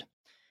wandered.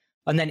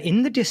 And then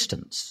in the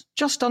distance,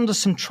 just under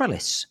some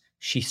trellis,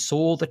 she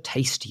saw the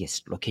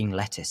tastiest looking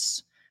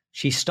lettuce.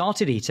 She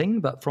started eating,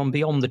 but from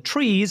beyond the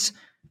trees,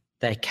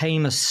 there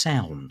came a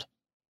sound.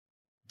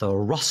 The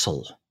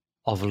rustle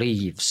of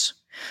leaves.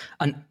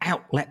 An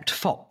out-leapt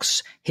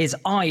fox. His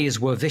eyes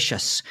were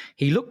vicious.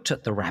 He looked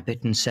at the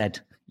rabbit and said,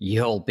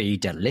 "You'll be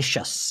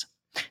delicious."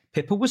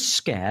 Pippa was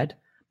scared,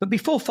 but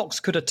before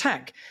Fox could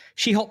attack,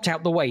 she hopped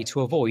out the way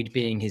to avoid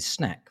being his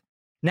snack.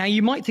 Now,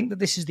 you might think that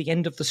this is the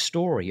end of the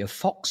story of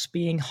Fox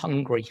being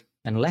hungry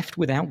and left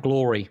without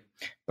glory,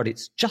 but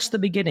it's just the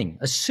beginning.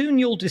 As soon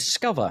you'll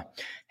discover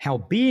how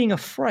being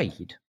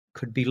afraid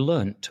could be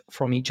learnt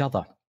from each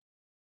other.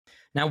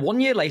 Now, 1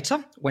 year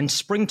later, when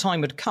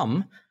springtime had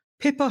come,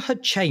 Pippa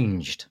had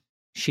changed.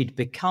 She'd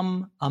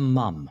become a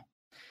mum.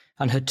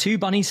 And her 2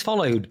 bunnies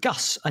followed,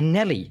 Gus and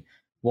Nellie,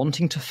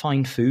 wanting to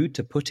find food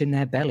to put in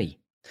their belly.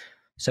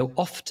 So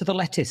off to the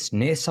lettuce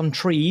near some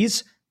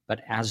trees,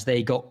 but as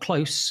they got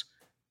close,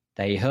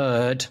 they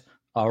heard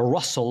a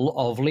rustle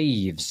of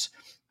leaves.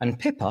 And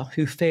Pippa,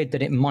 who feared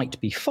that it might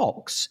be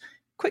Fox,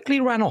 quickly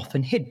ran off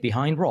and hid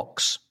behind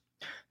rocks.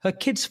 Her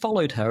kids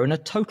followed her in a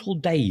total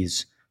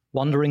daze,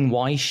 wondering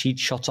why she'd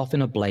shot off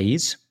in a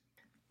blaze.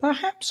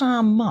 Perhaps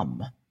our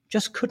mum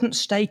just couldn't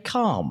stay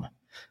calm,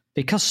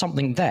 because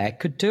something there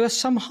could do us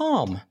some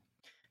harm.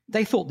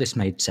 They thought this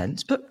made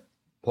sense, but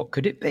what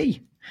could it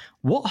be?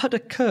 What had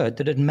occurred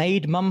that had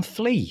made Mum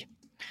flee?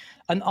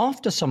 And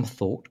after some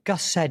thought,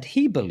 Gus said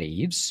he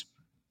believes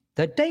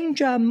the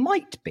danger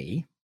might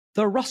be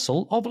the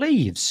rustle of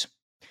leaves.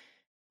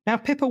 Now,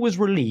 Pippa was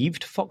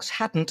relieved Fox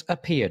hadn't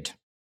appeared,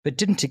 but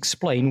didn't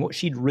explain what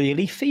she'd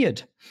really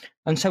feared.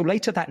 And so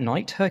later that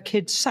night, her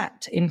kids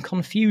sat in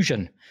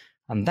confusion,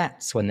 and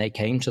that's when they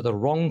came to the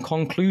wrong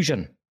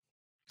conclusion.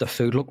 The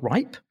food looked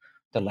ripe,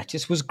 the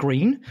lettuce was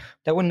green,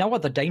 there were no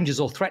other dangers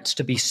or threats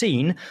to be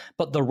seen,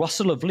 but the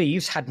rustle of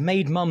leaves had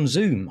made Mum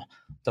zoom.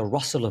 The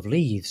rustle of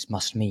leaves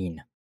must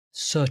mean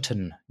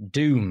certain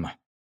doom.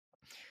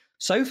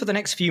 So for the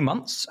next few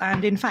months,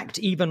 and in fact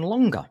even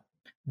longer,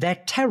 their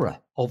terror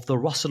of the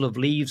rustle of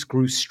leaves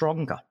grew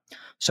stronger.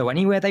 So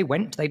anywhere they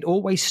went, they'd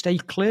always stay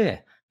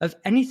clear of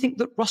anything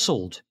that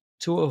rustled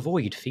to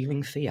avoid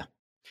feeling fear.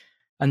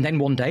 And then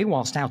one day,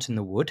 whilst out in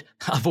the wood,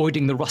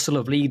 avoiding the rustle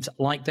of leaves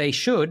like they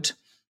should,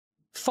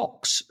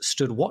 Fox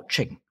stood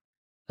watching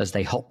as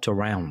they hopped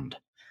around,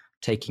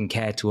 taking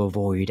care to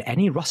avoid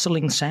any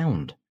rustling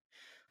sound.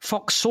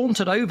 Fox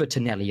sauntered over to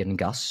Nellie and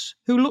Gus,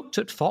 who looked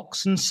at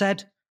Fox and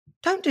said,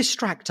 "Don't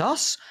distract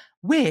us.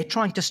 We're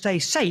trying to stay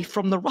safe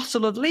from the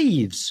rustle of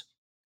leaves."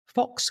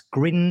 Fox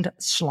grinned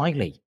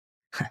slyly.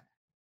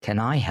 "Can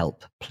I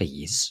help,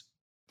 please?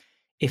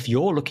 If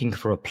you're looking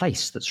for a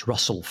place that's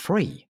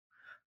rustle-free,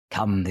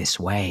 come this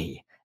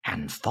way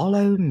and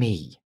follow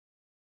me."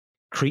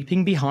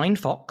 Creeping behind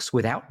Fox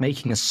without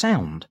making a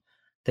sound,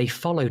 they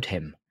followed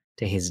him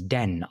to his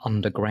den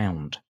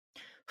underground.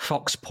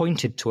 Fox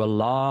pointed to a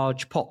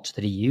large pot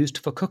that he used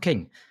for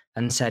cooking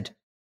and said,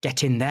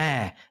 "Get in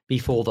there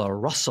before the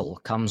rustle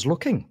comes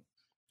looking."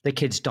 The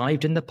kids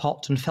dived in the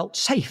pot and felt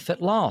safe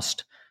at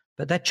last,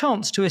 but their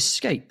chance to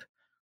escape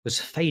was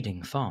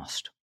fading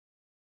fast.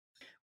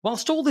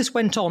 Whilst all this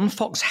went on,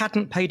 Fox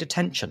hadn't paid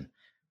attention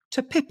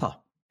to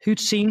Pippa, who'd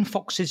seen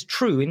Fox's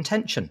true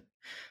intention.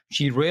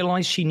 She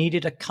realised she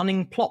needed a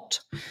cunning plot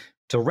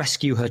to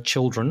rescue her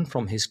children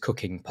from his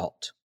cooking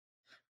pot.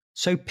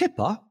 So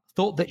Pippa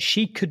thought that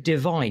she could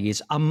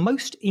devise a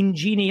most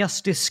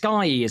ingenious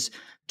disguise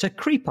to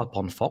creep up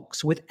on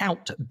Fox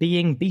without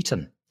being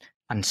beaten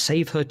and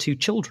save her two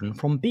children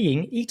from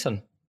being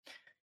eaten.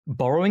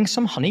 Borrowing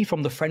some honey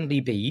from the friendly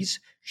bees,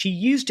 she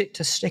used it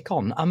to stick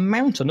on a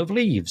mountain of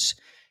leaves,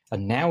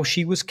 and now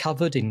she was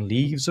covered in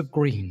leaves of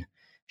green.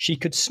 She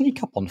could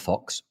sneak up on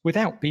Fox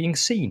without being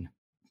seen.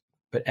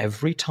 But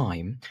every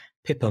time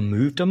Pippa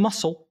moved a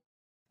muscle,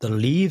 the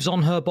leaves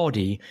on her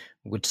body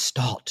would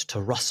start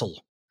to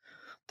rustle.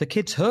 The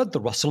kids heard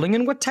the rustling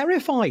and were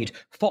terrified.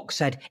 Fox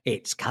said,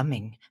 "It's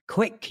coming.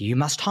 Quick, you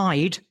must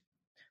hide."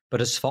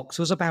 But as Fox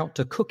was about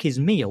to cook his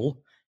meal,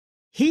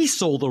 he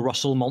saw the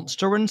rustle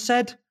monster and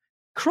said,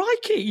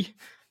 "Crikey,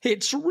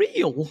 it's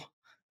real,"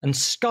 and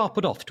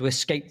scarpered off to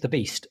escape the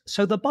beast,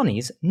 so the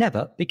bunnies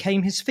never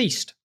became his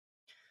feast.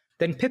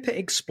 Then Pippa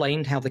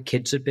explained how the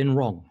kids had been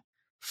wrong.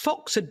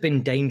 Fox had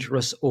been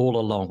dangerous all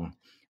along,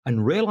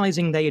 and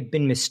realizing they had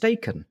been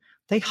mistaken,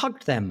 they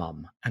hugged their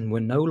mum and were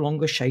no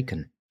longer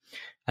shaken.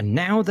 And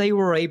now they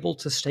were able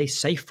to stay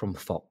safe from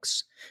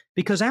Fox,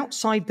 because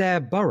outside their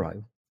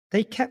burrow,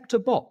 they kept a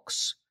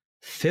box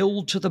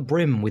filled to the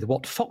brim with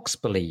what Fox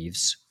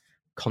believes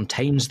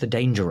contains the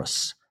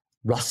dangerous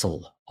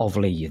rustle of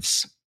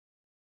leaves.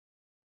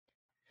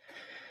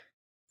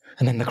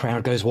 And then the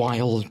crowd goes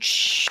wild.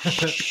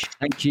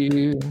 Thank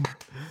you.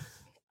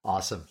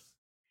 Awesome.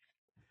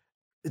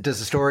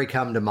 Does a story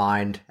come to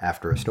mind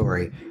after a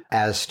story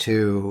as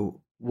to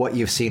what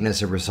you've seen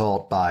as a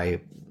result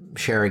by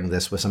sharing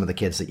this with some of the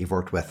kids that you've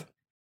worked with?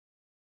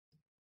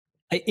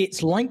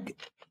 It's like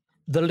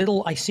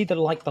I see the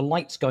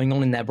lights going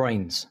on in their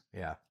brains.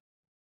 Yeah.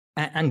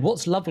 And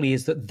what's lovely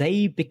is that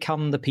they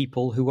become the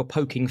people who are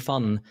poking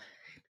fun.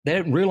 They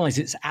don't realize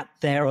it's at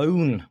their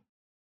own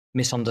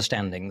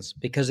misunderstandings,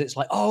 because it's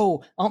like,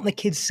 oh, aren't the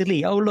kids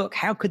silly? Oh, look,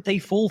 how could they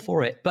fall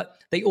for it?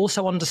 But they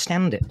also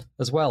understand it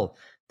as well.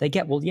 They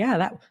get, well, yeah,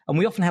 that, and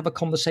we often have a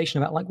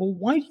conversation about like, well,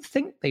 why do you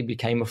think they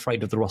became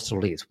afraid of the rustle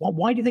leaves?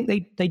 Why do you think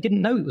they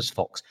didn't know it was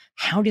Fox?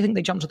 How do you think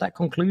they jumped to that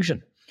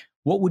conclusion?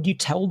 What would you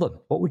tell them?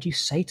 What would you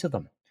say to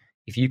them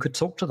if you could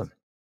talk to them?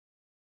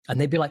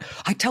 And they'd be like,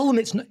 I tell them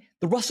it's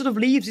the rustle of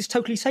leaves is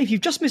totally safe. You've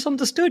just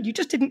misunderstood. You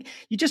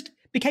just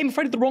became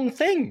afraid of the wrong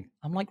thing.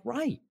 I'm like,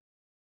 right.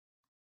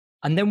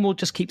 And then we'll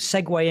just keep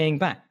segueing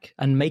back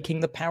and making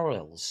the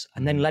parallels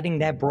and then letting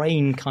their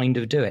brain kind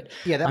of do it.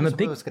 Yeah, I'm a big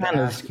fan of... I was going to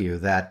ask you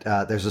that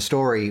there's a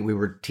story. We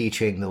were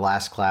teaching the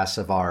last class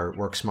of our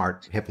Work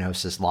Smart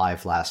Hypnosis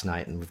Live last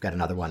night, and we've got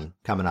another one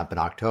coming up in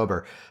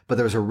October. But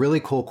there was a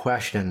really cool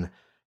question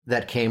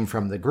that came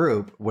from the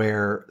group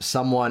where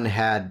someone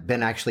had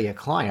been actually a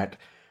client,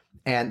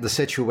 and the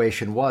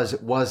situation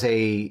was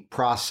a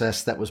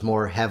process that was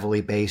more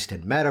heavily based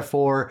in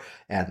metaphor,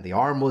 and the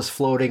arm was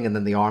floating and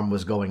then the arm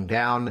was going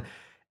down.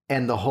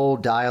 And the whole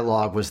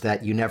dialogue was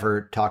that you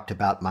never talked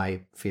about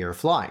my fear of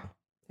flying.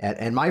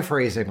 And my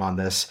phrasing on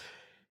this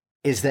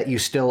is that you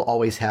still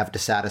always have to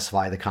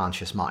satisfy the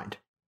conscious mind.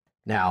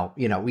 Now,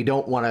 we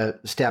don't want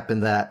to step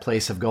in that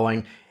place of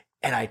going,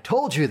 and I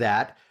told you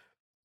that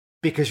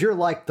because you're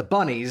like the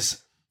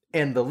bunnies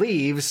and the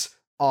leaves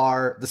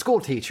are the school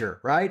teacher,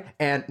 right?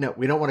 And no,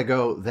 we don't want to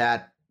go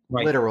that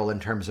literal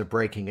in terms of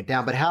breaking it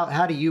down. But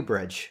how do you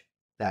bridge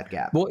that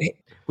gap? Well,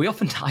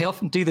 I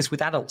often do this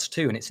with adults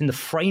too, and it's in the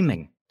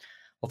framing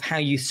of how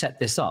you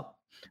set this up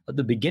at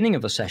the beginning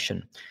of a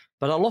session.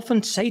 But I'll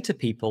often say to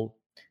people,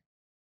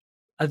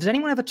 has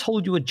anyone ever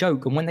told you a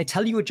joke? And when they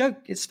tell you a joke,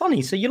 it's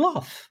funny, so you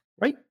laugh,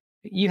 right?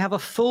 You have a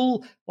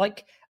full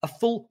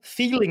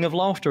feeling of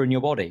laughter in your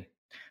body.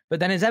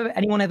 But then has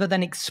anyone ever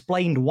then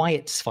explained why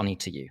it's funny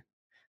to you?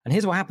 And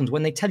here's what happens.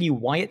 When they tell you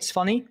why it's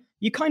funny,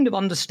 you kind of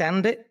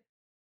understand it,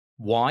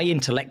 why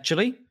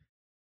intellectually,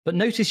 but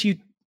notice you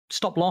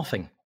stop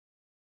laughing.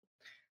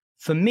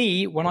 For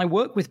me, when I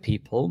work with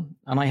people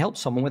and I help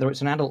someone, whether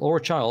it's an adult or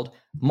a child,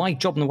 my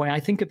job and the way I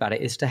think about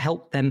it is to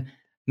help them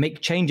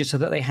make changes so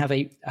that they have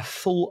a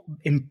full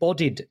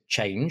embodied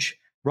change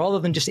rather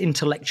than just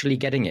intellectually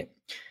getting it,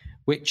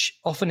 which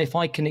often, if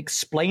I can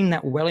explain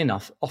that well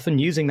enough, often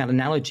using that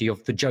analogy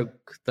of the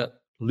joke that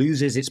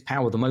loses its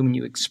power the moment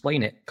you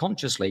explain it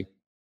consciously,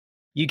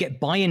 you get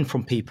buy-in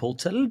from people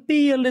to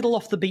be a little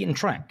off the beaten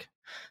track,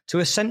 to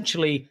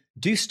essentially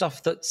do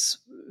stuff that's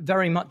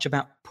very much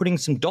about putting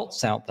some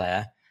dots out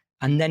there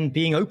and then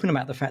being open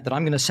about the fact that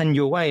I'm going to send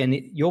you away and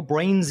your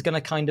brain's going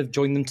to kind of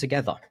join them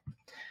together.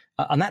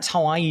 And that's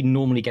how I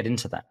normally get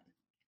into that.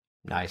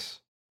 Nice.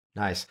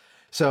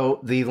 So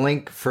the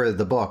link for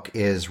the book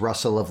is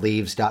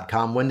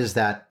rustleofleaves.com. When does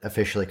that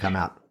officially come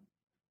out?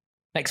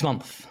 Next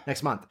month.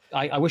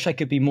 I wish I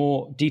could be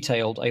more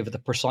detailed over the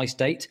precise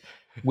date.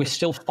 We're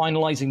still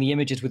finalizing the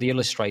images with the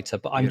illustrator,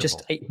 but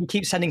he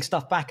keeps sending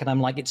stuff back and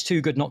I'm like, it's too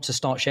good not to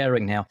start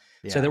sharing now.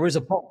 Yeah. So there is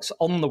a box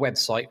on the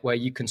website where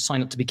you can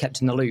sign up to be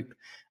kept in the loop.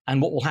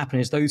 And what will happen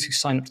is those who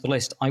sign up to the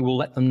list, I will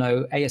let them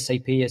know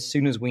ASAP as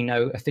soon as we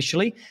know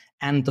officially.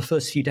 And the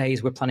first few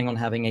days, we're planning on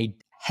having a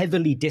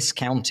heavily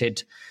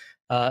discounted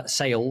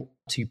sale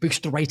to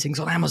boost the ratings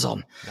on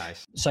Amazon.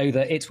 Nice. So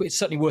that it's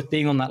certainly worth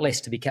being on that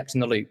list to be kept in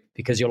the loop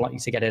because you're likely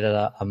to get it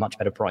at a much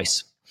better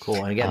price. Cool.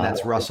 And again,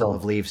 that's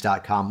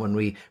rustleofleaves.com. When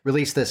we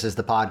release this as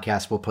the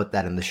podcast, we'll put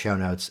that in the show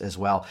notes as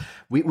well.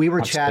 We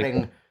were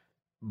chatting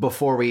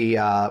before we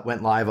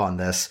went live on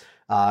this,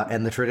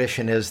 and the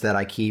tradition is that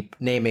I keep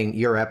naming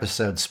your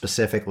episodes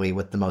specifically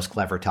with the most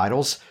clever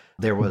titles.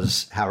 There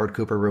was Howard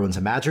Cooper Ruins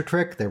a Magic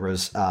Trick. There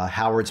was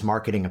Howard's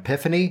Marketing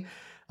Epiphany.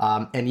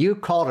 And you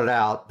called it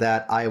out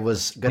that I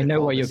was going to. I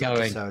know where you're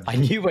going. I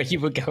knew where you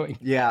were going.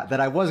 Yeah, that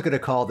I was going to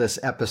call this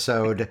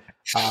episode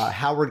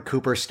Howard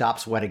Cooper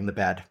Stops Wetting the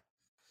Bed.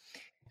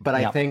 But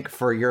I think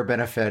for your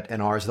benefit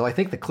and ours, though, I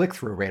think the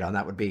click-through rate on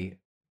that would be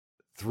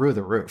through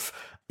the roof.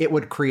 It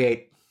would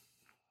create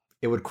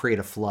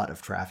a flood of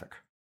traffic.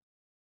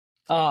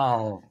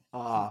 Oh,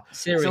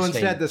 seriously. So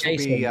instead, this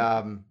Jason,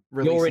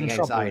 will be releasing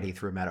anxiety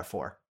through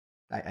metaphor.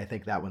 I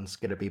think that one's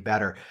going to be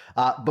better.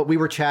 But we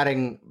were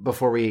chatting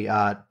before we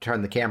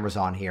turned the cameras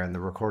on here and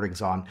the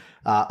recordings on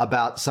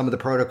about some of the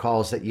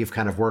protocols that you've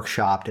kind of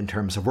workshopped in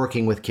terms of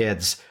working with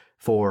kids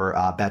for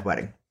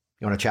bedwetting.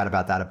 You want to chat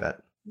about that a bit?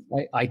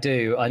 I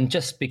do. And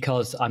just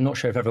because I'm not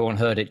sure if everyone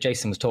heard it,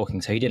 Jason was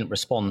talking, so he didn't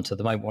respond to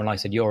the moment when I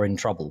said, you're in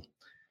trouble.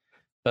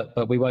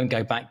 But we won't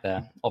go back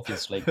there,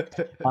 obviously.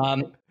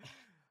 I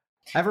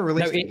haven't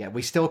released it yet.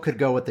 We still could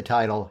go with the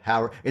title.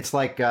 Howard. It's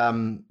like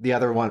the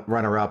other one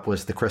runner-up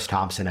was the Chris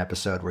Thompson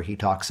episode where he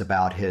talks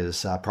about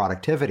his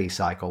productivity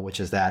cycle, which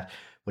is that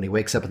when he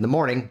wakes up in the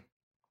morning,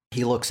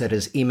 he looks at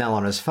his email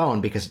on his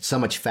phone because it's so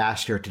much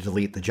faster to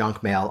delete the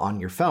junk mail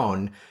on your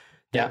phone.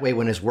 That way,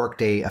 when his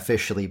workday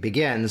officially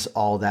begins,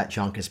 all that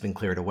junk has been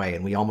cleared away.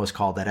 And we almost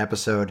called that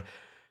episode,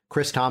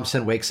 Chris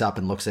Thompson wakes up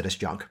and looks at his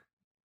junk.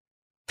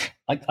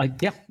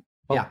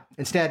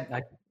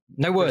 Instead,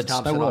 no words. Chris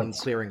Thompson no on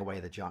words. Clearing away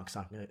the junk,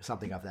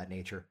 something of that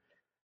nature.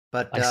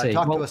 But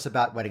talk to us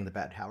about wetting the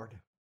bed, Howard.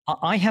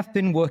 I have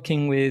been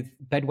working with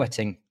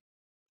bedwetting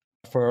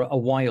for a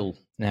while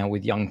now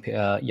with young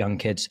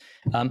kids.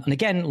 And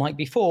again, like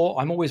before,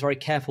 I'm always very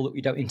careful that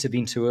we don't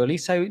intervene too early.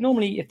 So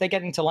normally if they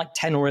get into like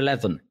 10 or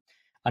 11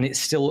 and it's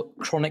still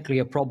chronically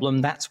a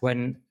problem, that's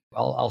when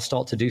I'll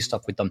start to do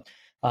stuff with them.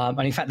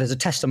 And in fact, there's a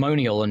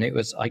testimonial, and it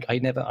was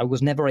I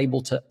was never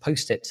able to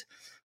post it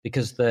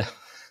because the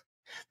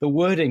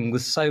wording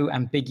was so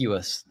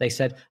ambiguous. They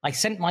said, I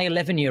sent my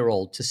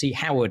 11-year-old to see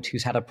Howard,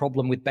 who's had a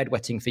problem with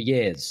bedwetting for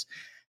years.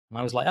 And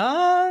I was like,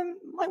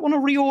 might want to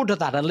reorder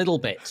that a little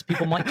bit.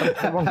 People might come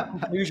to the wrong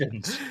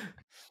conclusions.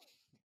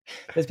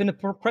 There's been a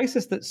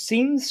process that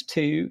seems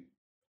to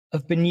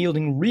have been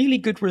yielding really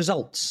good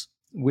results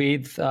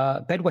with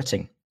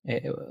bedwetting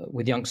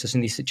with youngsters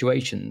in these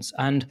situations.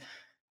 And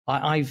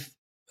I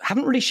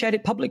haven't really shared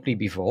it publicly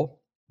before,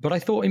 but I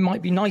thought it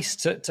might be nice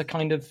to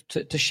kind of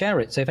to share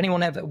it. So if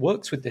anyone ever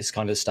works with this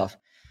kind of stuff,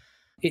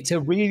 it's a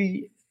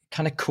really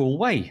kind of cool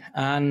way.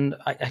 And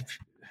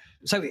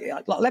so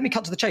let me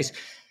cut to the chase.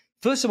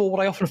 First of all, what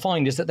I often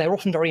find is that they're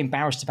often very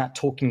embarrassed about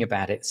talking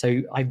about it.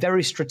 So I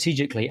very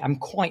strategically am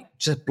quite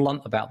just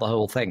blunt about the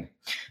whole thing.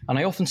 And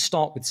I often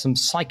start with some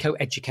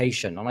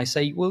psychoeducation. And I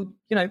say, well,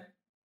 do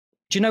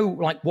you know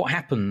like what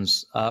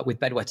happens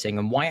with bedwetting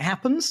and why it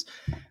happens?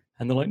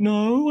 And they're like,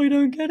 no, I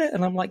don't get it.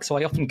 And I'm like, so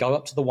I often go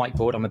up to the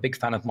whiteboard. I'm a big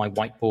fan of my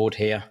whiteboard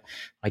here.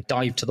 I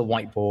dive to the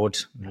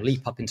whiteboard and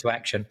leap up into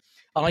action.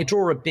 And I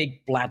draw a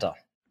big bladder.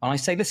 And I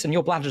say, listen,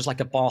 your bladder is like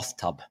a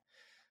bathtub.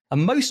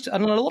 And a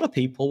lot of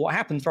people, what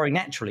happens very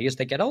naturally as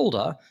they get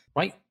older,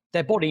 right?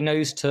 Their body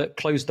knows to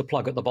close the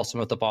plug at the bottom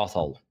of the bath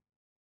hole,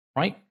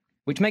 right?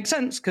 Which makes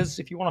sense because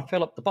if you want to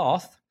fill up the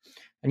bath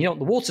and you don't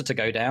want the water to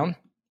go down,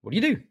 what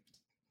do?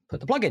 Put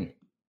the plug in.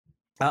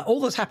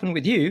 All that's happened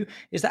with you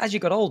is that as you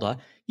got older,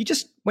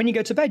 when you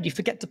go to bed, you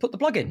forget to put the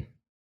plug in.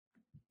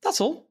 That's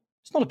all.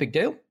 It's not a big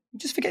deal. You're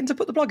just forgetting to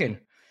put the plug in.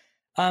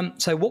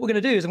 So what we're going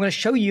to do is I'm going to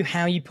show you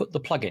how you put the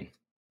plug in,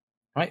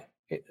 right?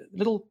 A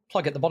little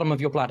plug at the bottom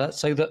of your bladder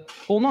so that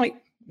all night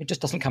it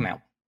just doesn't come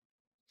out.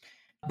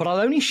 But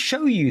I'll only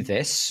show you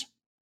this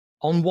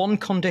on one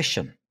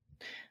condition.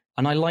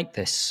 And I like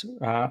this.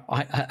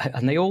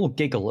 And they all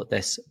giggle at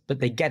this, but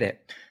they get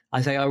it.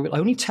 I say, I will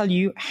only tell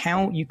you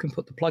how you can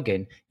put the plug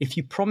in if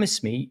you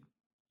promise me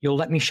you'll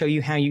let me show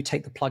you how you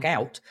take the plug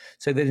out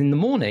so that in the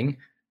morning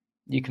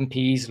you can pee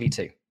easily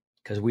too.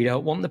 Because we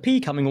don't want the pee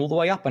coming all the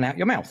way up and out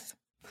your mouth.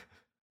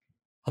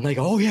 And they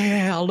go, oh,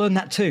 yeah, I'll learn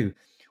that too.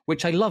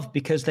 Which I love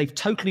because they've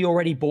totally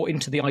already bought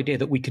into the idea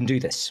that we can do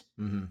this.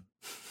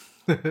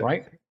 Mm-hmm.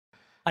 Right?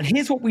 And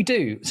here's what we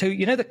do. So,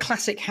 you know, the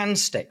classic hand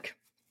stick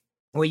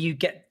where you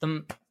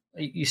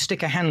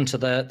stick a hand to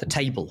the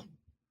table.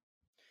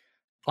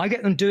 I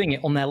get them doing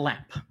it on their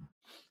lap.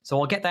 So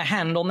I'll get their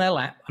hand on their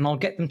lap and I'll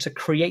get them to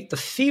create the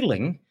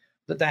feeling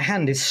that their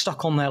hand is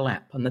stuck on their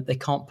lap and that they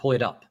can't pull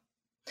it up.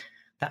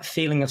 That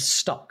feeling of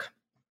stuck.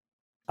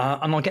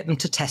 And I'll get them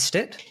to test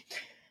it.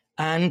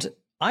 And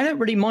I don't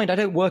really mind. I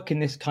don't work in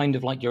this kind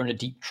of like you're in a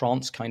deep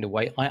trance kind of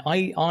way.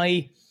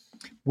 I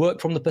work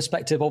from the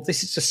perspective of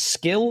this is a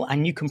skill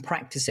and you can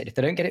practice it. If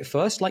they don't get it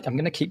first, like I'm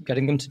going to keep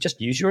getting them to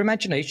just use your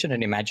imagination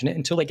and imagine it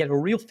until they get a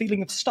real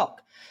feeling of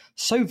stuck.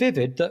 So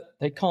vivid that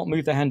they can't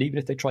move their hand even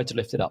if they try to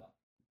lift it up.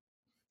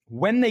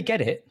 When they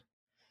get it,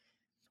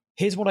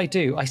 here's what I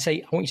do. I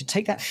say, I want you to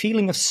take that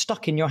feeling of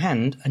stuck in your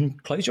hand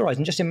and close your eyes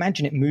and just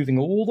imagine it moving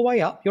all the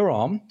way up your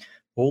arm,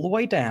 all the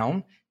way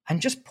down,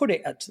 and just put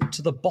it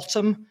to the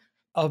bottom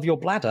of your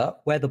bladder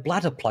where the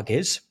bladder plug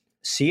is.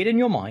 See it in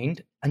your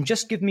mind and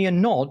just give me a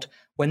nod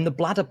when the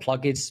bladder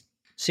plug is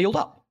sealed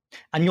up.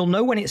 And you'll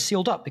know when it's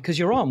sealed up because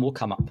your arm will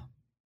come up.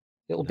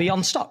 It'll be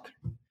unstuck.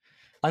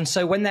 And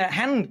so when their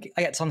hand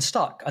gets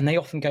unstuck and they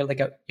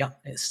go, yeah,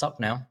 it's stuck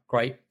now.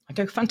 Great. I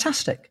go,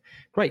 fantastic.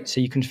 Great.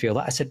 So you can feel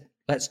that. I said,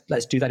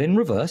 let's do that in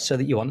reverse so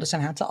that you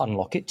understand how to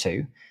unlock it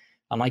too.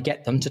 And I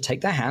get them to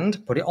take their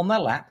hand, put it on their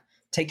lap,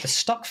 take the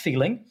stuck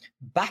feeling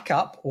back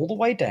up all the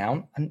way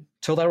down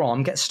until their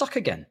arm gets stuck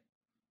again.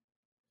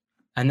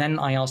 And then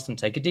I ask them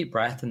to take a deep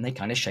breath and they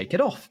kind of shake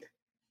it off.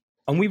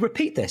 And we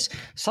repeat this.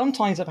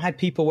 Sometimes I've had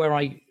people where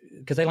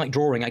because they like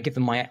drawing, I give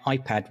them my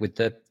iPad with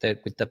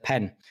the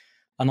pen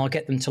and I'll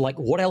get them to like,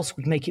 what else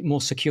would make it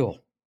more secure?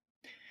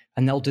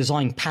 And they'll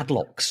design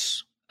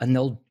padlocks and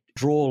they'll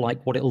draw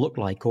like what it'll look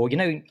like. Or, you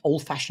know,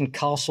 old fashioned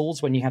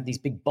castles when you have these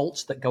big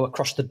bolts that go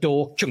across the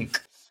door, chunk,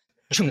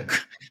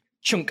 chunk,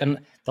 chunk, and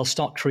they'll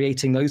start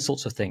creating those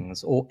sorts of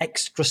things. Or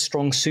extra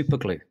strong super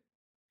glue.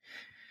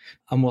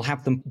 And we'll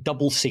have them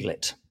double seal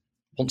it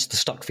once the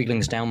stuck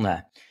feeling's down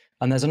there.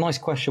 And there's a nice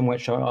question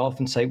which I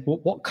often say,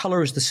 what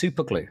color is the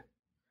super glue?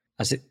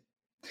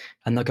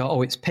 And they'll go,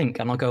 oh, it's pink.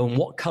 And I'll go, and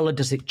what color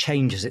does it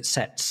change as it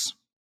sets?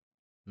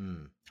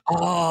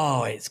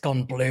 Oh, it's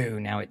gone blue.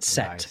 Now it's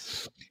set.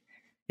 Nice.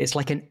 It's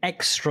like an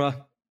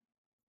extra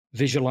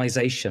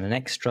visualization, an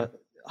extra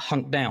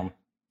hunk down.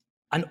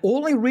 And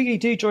all I really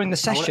do during the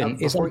session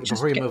is...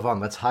 Before you move on,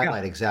 let's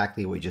highlight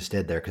exactly what you just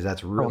did there, because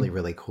that's really,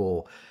 really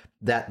cool.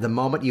 That the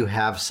moment you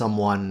have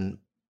someone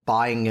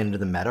buying into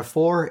the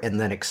metaphor and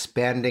then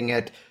expanding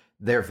it,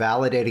 they're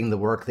validating the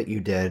work that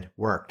you did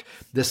worked.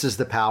 This is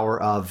the power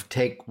of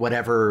take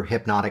whatever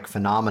hypnotic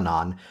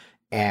phenomenon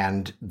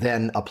and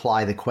then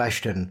apply the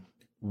question,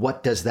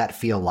 what does that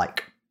feel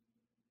like?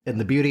 And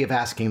the beauty of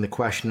asking the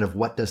question of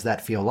what does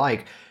that feel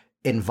like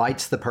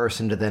invites the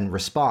person to then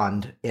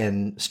respond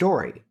in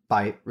story,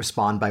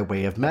 respond by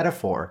way of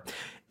metaphor.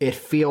 It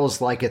feels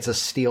like it's a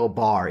steel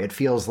bar. It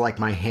feels like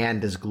my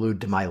hand is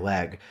glued to my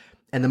leg.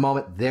 And the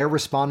moment they're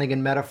responding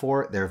in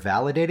metaphor, they're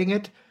validating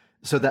it.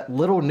 So that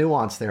little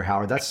nuance there,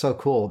 Howard, that's so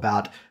cool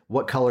about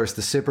what color is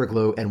the super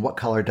glue and what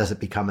color does it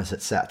become as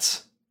it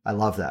sets. I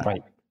love that.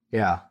 Right.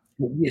 Yeah.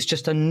 It's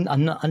just a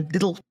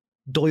little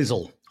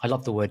doisel. I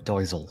love the word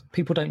doisel.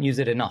 People don't use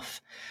it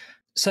enough.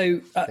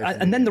 So,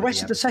 and then the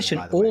rest of the session,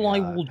 all I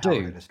will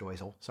do...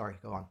 Sorry,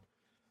 go on.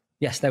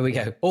 Yes, there we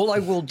go. All I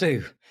will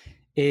do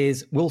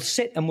is we'll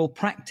sit and we'll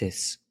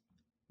practice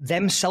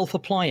them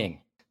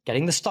self-applying,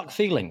 getting the stuck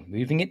feeling,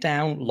 moving it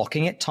down,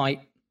 locking it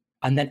tight,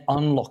 and then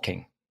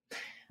unlocking.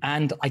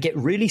 And I get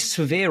really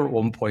severe at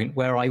one point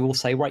where I will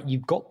say, right,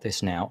 you've got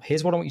this now.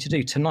 Here's what I want you to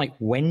do tonight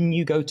when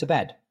you go to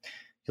bed.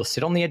 You'll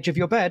sit on the edge of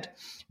your bed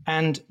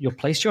and you'll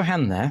place your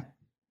hand there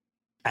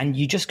and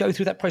you just go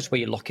through that process where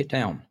you lock it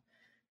down.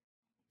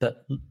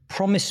 But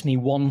promise me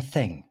one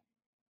thing.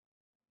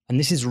 And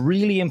this is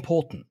really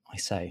important, I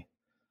say.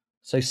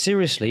 So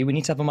seriously, we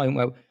need to have a moment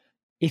where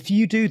if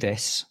you do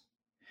this,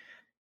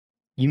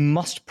 you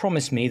must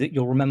promise me that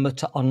you'll remember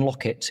to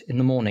unlock it in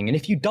the morning. And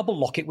if you double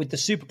lock it with the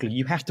super glue,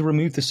 you have to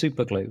remove the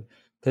super glue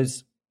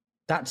because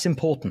that's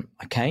important,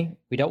 okay?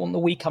 We don't want the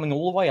wee coming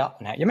all the way up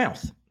and out your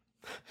mouth.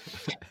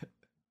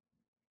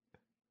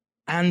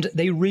 And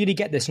they really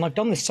get this. And I've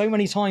done this so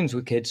many times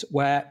with kids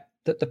where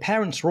the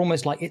parents are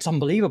almost like, it's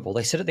unbelievable.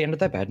 They sit at the end of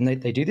their bed and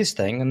they do this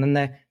thing and then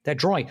they're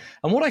dry.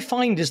 And what I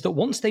find is that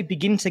once they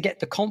begin to get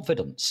the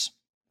confidence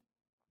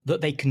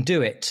that they can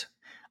do it,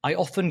 I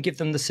often give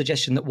them the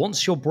suggestion that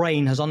once your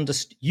brain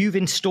has you've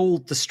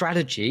installed the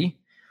strategy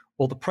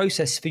or the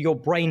process for your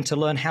brain to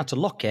learn how to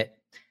lock it,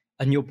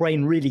 and your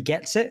brain really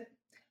gets it,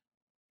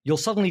 you'll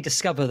suddenly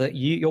discover that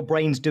your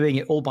brain's doing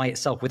it all by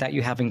itself without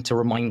you having to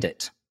remind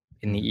it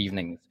in the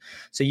evenings.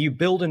 So you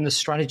build in the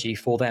strategy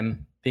for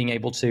them being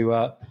able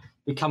to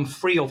become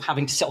free of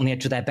having to sit on the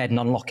edge of their bed and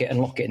unlock it and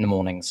lock it in the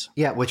mornings.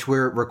 Yeah, which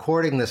we're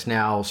recording this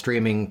now,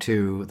 streaming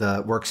to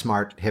the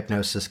WorkSmart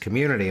hypnosis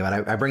community.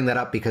 But I bring that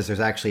up because there's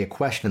actually a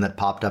question that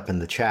popped up in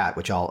the chat,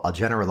 which I'll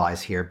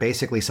generalize here.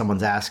 Basically,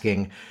 someone's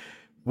asking,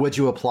 would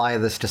you apply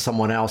this to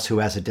someone else who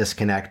has a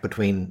disconnect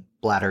between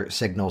bladder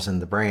signals in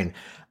the brain?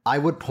 I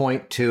would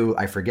point to,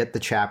 I forget the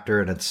chapter,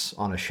 and it's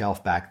on a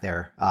shelf back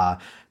there,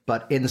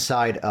 but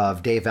inside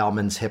of Dave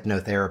Elman's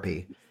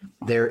hypnotherapy,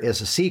 there is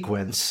a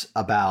sequence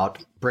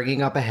about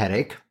bringing up a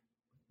headache.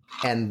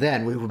 And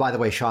then, by the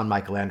way, Sean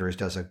Michael Andrews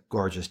does a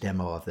gorgeous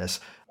demo of this,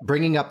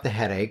 bringing up the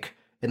headache,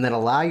 and then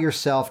allow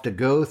yourself to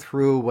go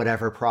through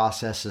whatever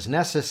process is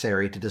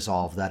necessary to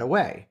dissolve that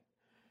away.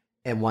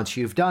 And once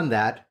you've done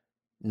that,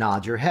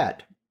 nod your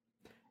head.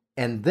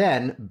 And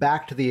then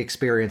back to the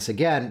experience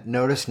again.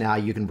 Notice now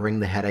you can bring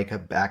the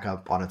headache back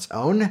up on its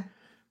own,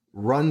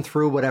 run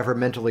through whatever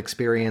mental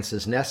experience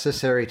is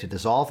necessary to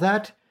dissolve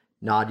that,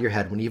 nod your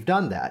head when you've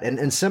done that.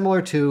 And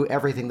similar to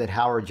everything that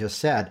Howard just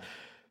said,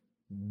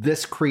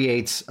 this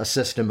creates a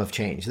system of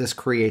change. This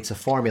creates a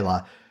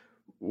formula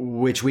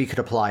which we could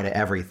apply to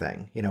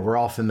everything. You know, we're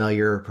all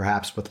familiar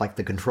perhaps with like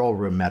the control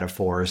room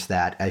metaphors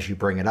that as you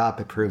bring it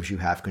up, it proves you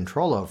have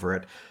control over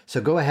it.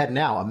 So go ahead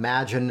now,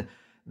 imagine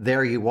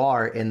there you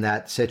are in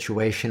that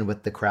situation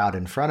with the crowd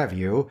in front of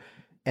you,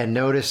 and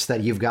notice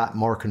that you've got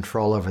more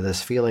control over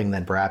this feeling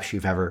than perhaps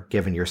you've ever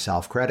given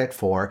yourself credit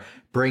for.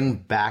 Bring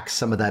back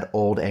some of that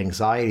old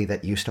anxiety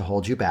that used to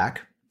hold you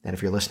back. And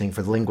if you're listening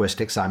for the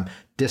linguistics, I'm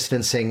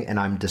distancing and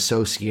I'm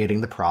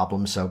dissociating the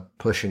problem, so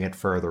pushing it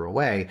further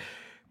away.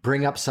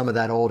 Bring up some of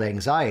that old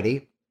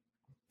anxiety.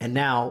 And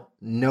now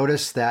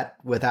notice that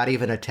without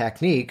even a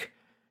technique,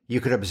 you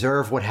could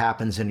observe what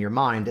happens in your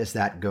mind as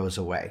that goes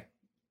away.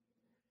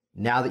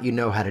 Now that you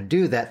know how to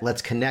do that,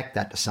 let's connect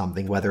that to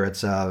something, whether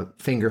it's a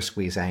finger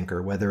squeeze anchor,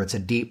 whether it's a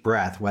deep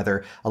breath,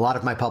 whether a lot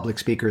of my public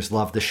speakers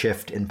love the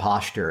shift in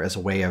posture as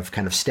a way of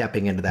kind of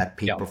stepping into that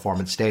peak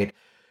performance state.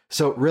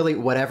 So really,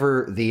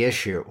 whatever the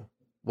issue,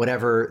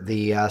 whatever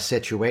the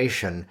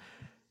situation,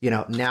 you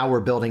know, now we're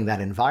building that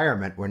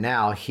environment where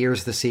now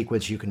here's the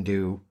sequence you can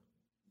do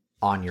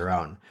on your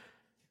own.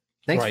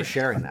 Thanks for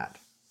sharing that.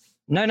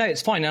 No,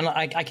 it's fine. And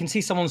I can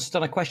see someone's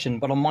done a question,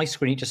 but on my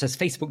screen, it just says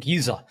Facebook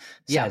user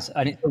says,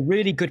 and it's a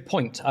really good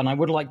point. And I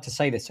would like to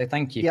say this. So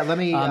thank you. Yeah, let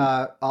me,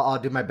 I'll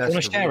do my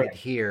best to read it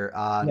here.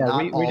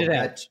 Read it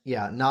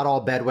out. Not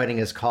all bedwetting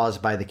is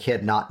caused by the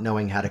kid not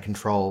knowing how to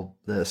control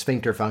the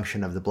sphincter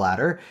function of the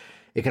bladder.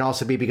 It can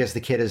also be because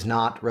the kid is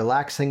not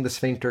relaxing the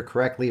sphincter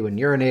correctly when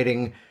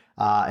urinating,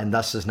 and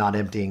thus is not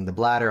emptying the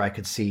bladder. I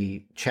could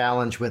see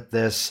challenge with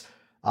this.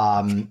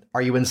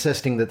 Are you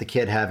insisting that the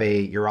kid have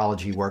a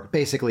urology work?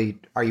 Basically,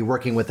 are you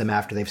working with them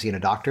after they've seen a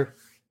doctor?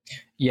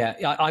 Yeah,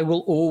 I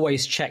will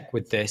always check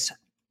with this.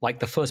 Like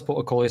the first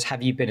protocol is,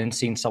 have you been and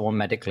seen someone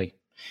medically?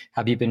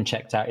 Have you been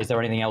checked out? Is there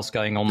anything else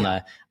going on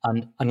there?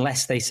 And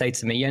unless they say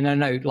to me, yeah,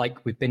 no,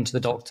 like we've been to the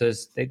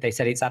doctors, they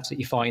said it's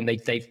absolutely fine.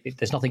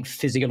 There's nothing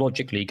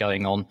physiologically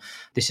going on.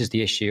 This is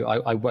the issue.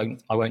 I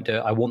won't do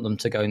it. I want them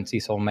to go and see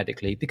someone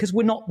medically because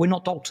we're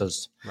not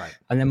doctors. Right.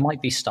 And there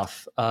might be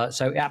stuff.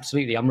 So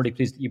absolutely, I'm really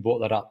pleased that you brought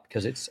that up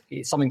because it's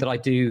something that I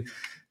do.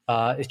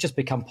 It's just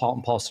become part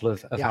and parcel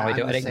of how I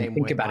do it. I don't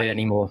think about it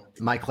anymore.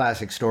 My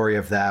classic story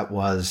of that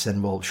was,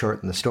 and we'll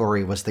shorten the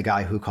story, was the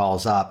guy who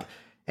calls up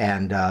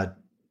and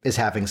is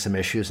having some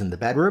issues in the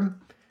bedroom.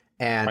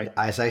 And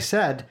as I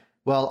said,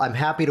 well, I'm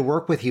happy to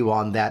work with you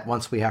on that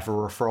once we have a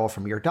referral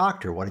from your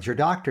doctor. What did your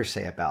doctor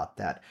say about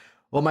that?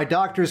 Well, my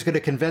doctor's going to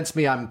convince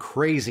me I'm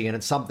crazy and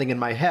it's something in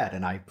my head.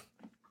 And I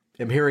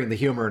am hearing the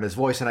humor in his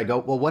voice and I go,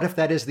 well, what if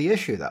that is the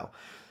issue though?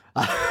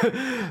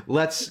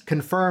 Let's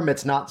confirm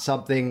it's not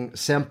something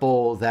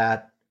simple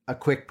that a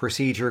quick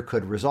procedure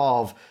could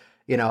resolve.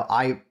 You know,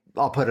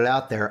 I'll put it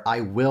out there. I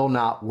will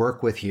not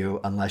work with you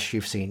unless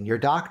you've seen your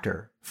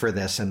doctor for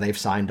this and they've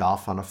signed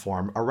off on a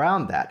form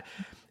around that.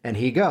 And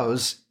he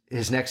goes,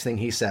 his next thing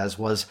he says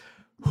was,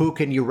 who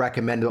can you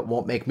recommend that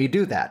won't make me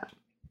do that?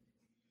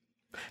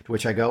 To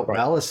which I go,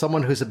 well, as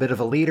someone who's a bit of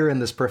a leader in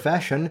this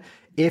profession,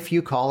 if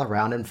you call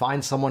around and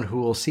find someone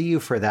who will see you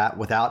for that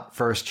without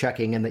first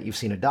checking in that you've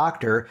seen a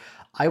doctor,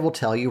 I will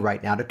tell you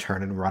right now to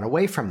turn and run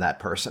away from that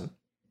person.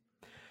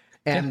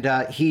 And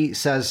he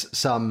says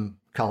some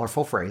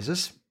colorful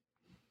phrases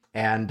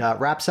and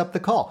wraps up the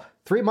call.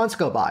 3 months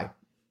go by.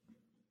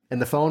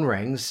 And the phone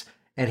rings,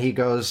 and he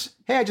goes,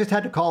 hey, I just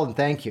had to call and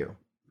thank you.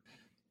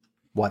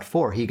 What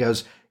for? He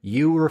goes,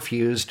 you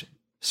refused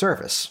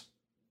service.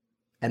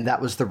 And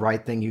that was the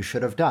right thing you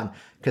should have done.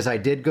 Because I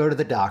did go to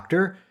the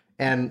doctor,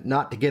 and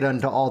not to get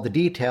into all the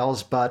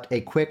details, but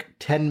a quick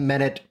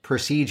 10-minute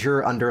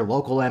procedure under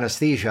local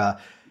anesthesia,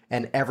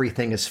 and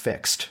everything is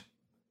fixed.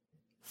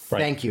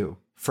 Thank you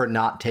for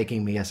not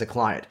taking me as a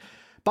client.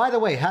 by the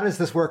way, how does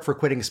this work for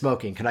quitting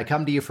smoking? Can I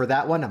come to you for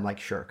that one? I'm like,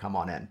 sure, come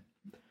on in.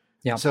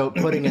 Yeah. So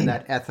putting in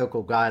that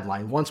ethical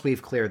guideline, once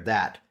we've cleared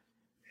that,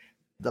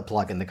 the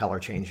plug in the color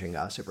changing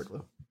super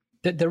glue.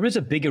 There is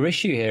a bigger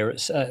issue here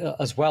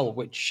as well,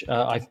 which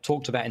I've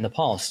talked about in the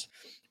past,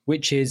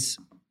 which is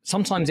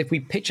sometimes if we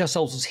pitch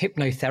ourselves as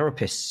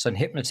hypnotherapists and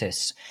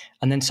hypnotists,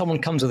 and then someone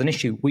comes with an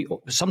issue,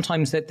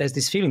 sometimes there's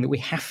this feeling that we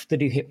have to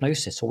do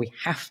hypnosis or we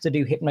have to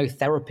do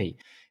hypnotherapy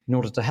in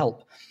order to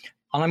help.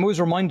 And I'm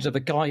always reminded of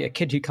a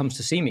kid who comes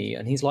to see me,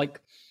 and he's like,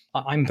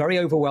 I'm very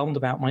overwhelmed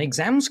about my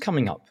exams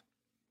coming up.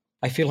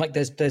 I feel like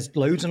there's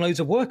loads and loads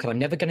of work and I'm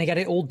never going to get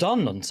it all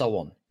done and so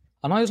on.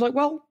 And I was like,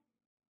 well,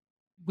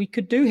 we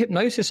could do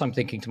hypnosis, I'm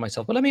thinking to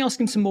myself, but let me ask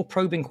him some more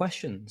probing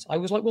questions. I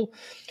was like, well,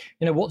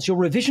 what's your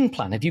revision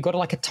plan? Have you got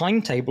like a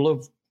timetable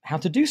of how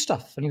to do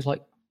stuff? And he was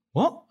like,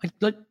 what?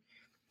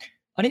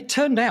 And it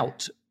turned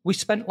out we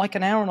spent like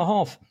an hour and a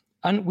half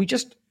and we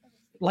just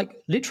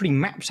like literally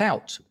mapped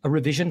out a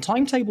revision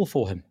timetable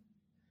for him.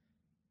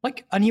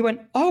 And he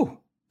went, oh,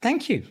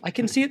 thank you. I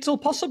can see it's all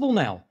possible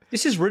now.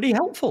 This is really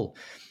helpful.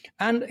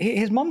 And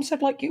his mom said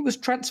it was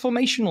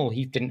transformational.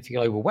 He didn't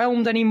feel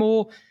overwhelmed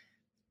anymore.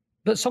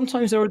 But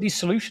sometimes there are these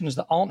solutions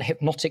that aren't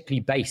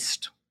hypnotically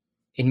based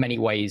in many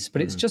ways,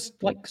 but it's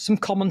just like some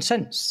common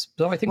sense.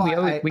 So I think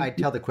I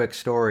tell the quick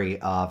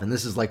story of, and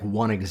this is like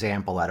one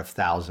example out of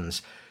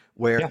thousands,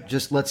 where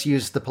just let's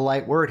use the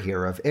polite word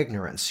here of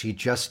ignorance. She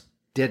just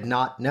did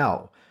not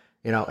know.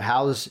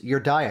 How's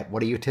your diet?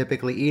 What are you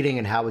typically eating?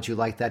 And how would you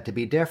like that to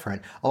be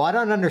different? Oh, I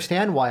don't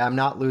understand why I'm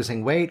not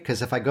losing weight,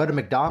 because if I go to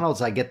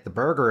McDonald's, I get the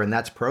burger and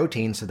that's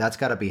protein. So that's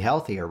got to be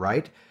healthier,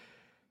 right?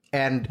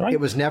 And It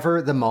was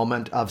never the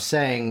moment of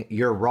saying,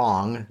 you're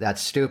wrong,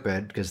 that's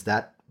stupid, because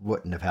that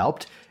wouldn't have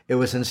helped. It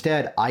was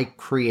instead, I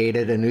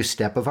created a new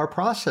step of our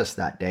process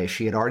that day.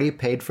 She had already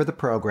paid for the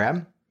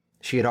program.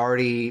 She had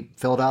already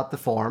filled out the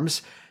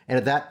forms. And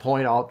at that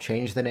point, I'll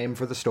change the name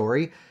for the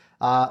story.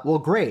 Well,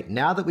 great.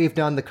 Now that we've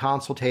done the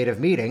consultative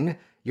meeting,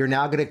 you're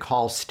now going to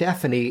call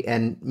Stephanie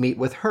and meet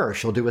with her.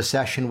 She'll do a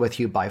session with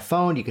you by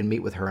phone. You can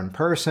meet with her in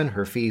person.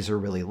 Her fees are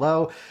really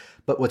low.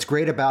 But what's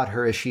great about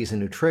her is she's a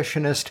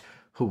nutritionist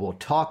who will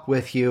talk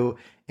with you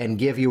and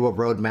give you a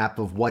roadmap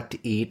of what to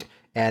eat.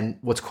 And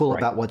what's cool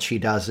about what she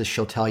does is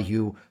she'll tell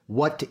you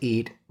what to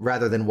eat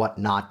rather than what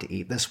not to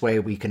eat. This way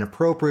we can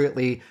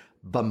appropriately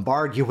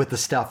bombard you with the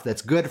stuff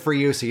that's good for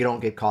you so you don't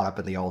get caught up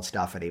in the old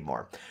stuff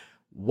anymore.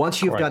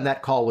 Once you've done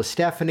that call with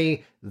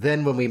Stephanie,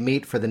 then when we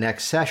meet for the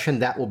next session,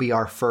 that will be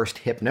our first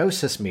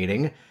hypnosis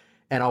meeting.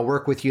 And I'll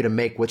work with you to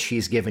make what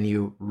she's given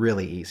you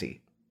really easy.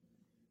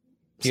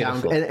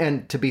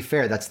 And to be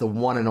fair, that's the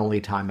one and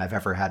only time I've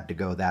ever had to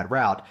go that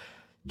route,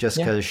 just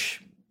because she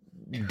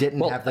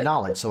didn't have the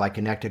knowledge. So I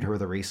connected her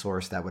with a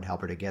resource that would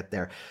help her to get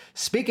there.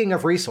 Speaking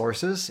of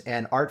resources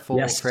and artful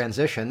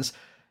transitions,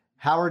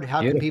 Howard,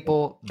 how can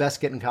people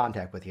best get in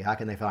contact with you? How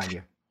can they find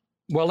you?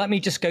 Well, let me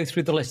just go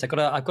through the list.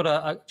 I've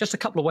got just a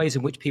couple of ways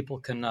in which people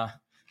can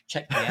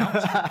check me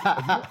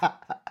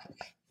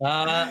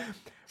out.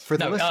 For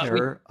the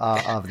listener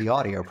of the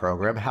audio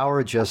program,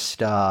 Howard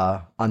just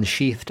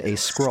unsheathed a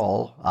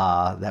scroll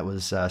that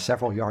was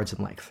several yards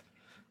in length.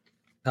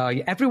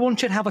 Everyone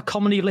should have a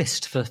comedy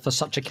list for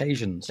such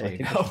occasions. There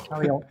you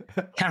go.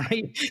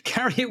 Carry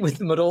it with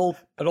them at all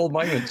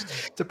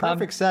moments. It's a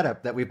perfect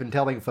setup that we've been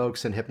telling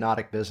folks in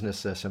hypnotic business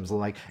systems,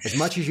 like as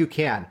much as you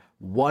can,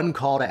 one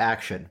call to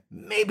action,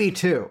 maybe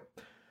two.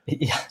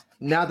 Yeah.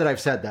 Now that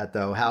I've said that,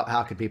 though,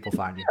 how can people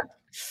find you?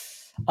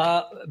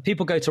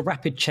 People go to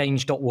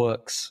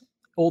rapidchange.works.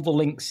 All the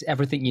links,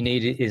 everything you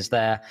need is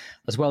there.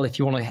 As well, if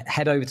you want to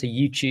head over to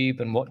YouTube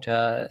and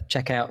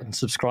check out and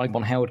subscribe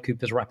on Howard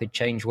Cooper's Rapid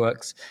Change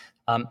Works,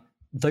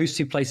 those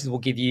two places will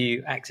give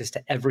you access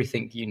to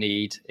everything you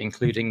need,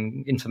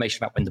 including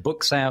information about when the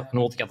book's out and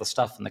all the other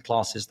stuff and the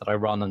classes that I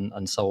run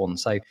and so on.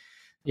 So,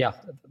 yeah,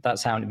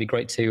 that's how it'd be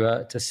great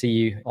to see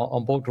you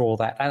on board with all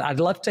that. And I'd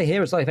love to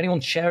hear as well if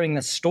anyone's sharing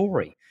their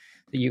story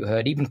that you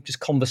heard, even just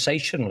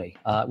conversationally,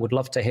 would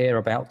love to hear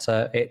about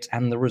it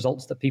and the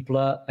results that people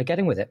are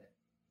getting with it.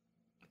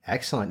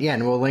 Excellent. Yeah,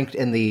 and we'll link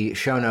in the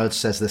show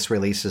notes as this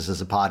releases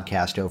as a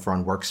podcast over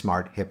on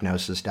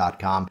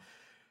WorkSmartHypnosis.com.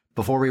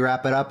 Before we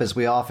wrap it up, as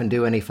we often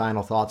do, any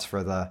final thoughts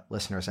for the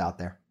listeners out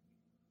there?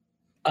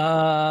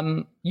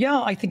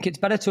 Yeah, I think it's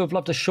better to have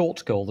loved a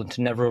short goal than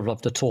to never have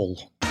loved at all.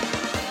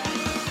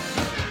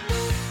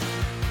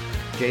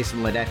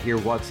 Jason Linett here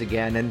once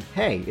again, and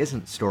hey,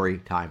 isn't story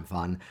time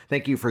fun?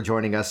 Thank you for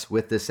joining us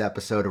with this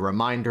episode. A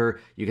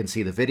reminder, you can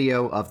see the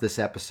video of this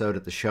episode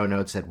at the show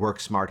notes at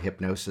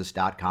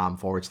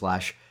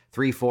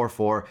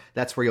WorkSmartHypnosis.com/344.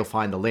 That's where you'll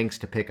find the links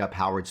to pick up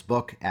Howard's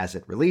book as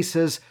it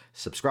releases,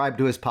 subscribe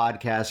to his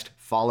podcast,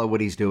 follow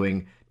what he's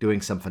doing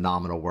some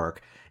phenomenal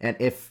work. And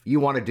if you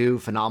want to do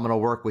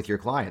phenomenal work with your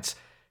clients,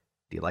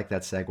 do you like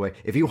that segue?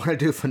 If you want to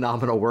do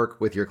phenomenal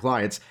work with your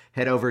clients,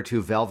 head over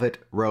to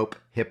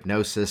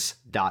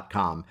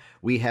velvetropehypnosis.com.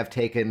 We have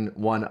taken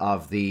one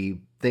of the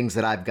things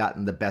that I've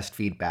gotten the best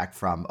feedback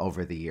from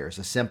over the years.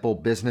 A simple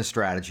business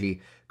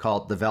strategy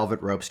called the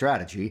Velvet Rope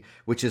Strategy,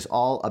 which is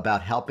all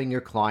about helping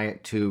your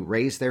client to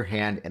raise their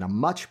hand in a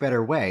much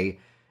better way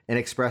and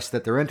express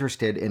that they're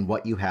interested in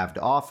what you have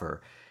to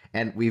offer.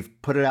 And we've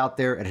put it out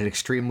there at an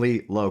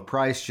extremely low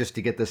price just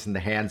to get this in the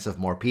hands of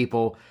more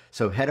people.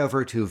 So head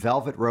over to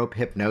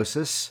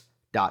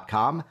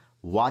velvetropehypnosis.com,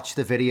 watch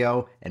the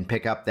video, and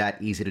pick up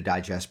that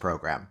easy-to-digest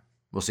program.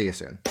 We'll see you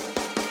soon.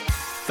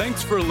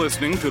 Thanks for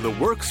listening to the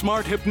Work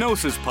Smart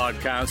Hypnosis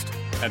podcast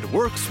at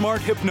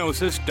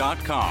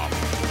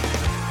WorkSmartHypnosis.com.